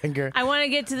up finger. I want to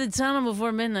get to the tunnel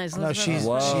before midnight. So No, let's she's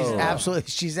Whoa.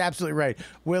 absolutely right.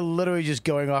 We're literally just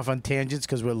going off on tangents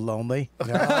because we're lonely.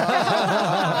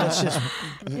 Let's just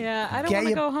Yeah, I don't Get want to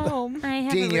you- go home. I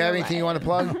have Dean, a you have real anything you life.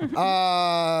 want to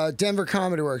plug? Denver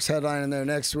Comedy Works headlining there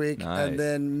next week, Nice. and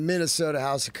then Minnesota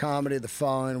House of Comedy the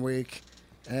following week,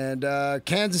 and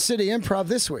Kansas City Improv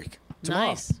this week. Tomorrow.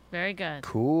 Nice. Very good.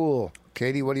 Cool.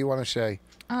 Katie, what do you want to say?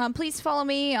 Please follow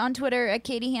me on Twitter at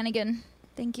Katie Hannigan.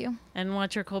 Thank you. And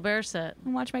watch your Colbert set.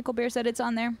 And watch my Colbert set. It's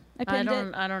on there. I pinned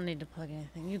it. I don't need to plug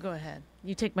anything. You go ahead.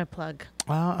 You take my plug.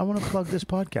 I want to plug this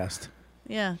podcast.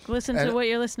 Yeah. Listen to And- what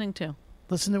you're listening to.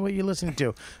 Listen to what you're listening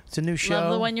to. It's a new show.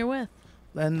 Love the one you're with.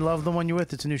 And love the one you're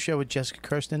with. It's a new show with Jessica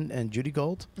Kirsten and Judy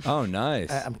Gold. Oh,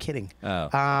 nice. I'm kidding. Oh.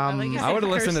 I like you I said would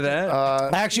have listened to Kirsten.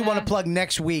 that. I actually want Yeah. to plug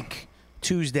next week,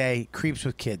 Tuesday, Creeps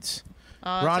with Kids.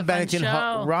 Oh, it's a fun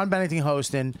show. Ron Bennington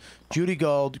hosting, Judy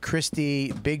Gold,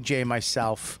 Christy, Big J,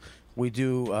 myself. We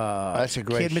do That's a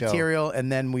great kid show. material,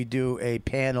 and then we do a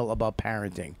panel about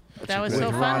parenting. That was With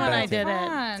so fun Ron when I Benton. did it.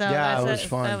 Fun. So Yeah, that's it was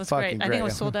fun. That was Fucking great. I think it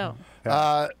was great. sold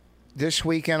out. This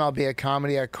weekend I'll be at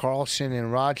Comedy at Carlson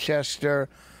in Rochester.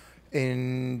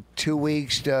 In 2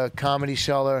 weeks, the Comedy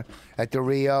Cellar at the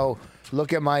Rio.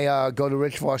 Look at my go to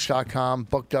richvoss.com.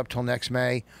 Booked up till next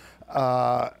May.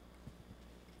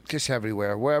 Just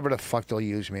everywhere, wherever the fuck they'll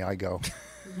use me, I go.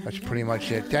 That's pretty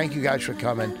much it. Thank you guys for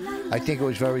coming. I think it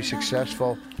was very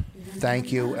successful.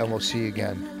 Thank you, and we'll see you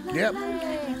again. Yep.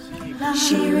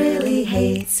 She really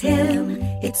hates him,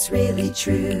 it's really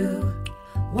true.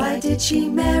 Why did she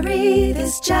marry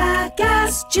this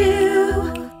jackass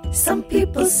Jew? Some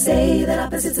people say that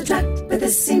opposites attract, but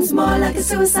this seems more like a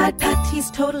suicide pact. He's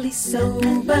totally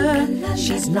sober,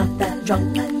 she's not that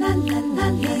drunk.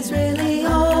 He's really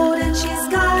old and she's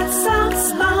got some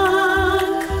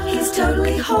spunk. He's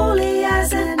totally holy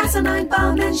as an asinine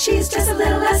bomb, and she's just a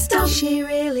little less dumb. She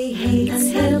really hates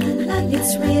him,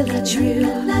 it's really true.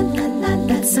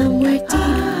 But somewhere deep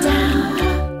down,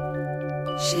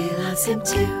 she loves him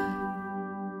too.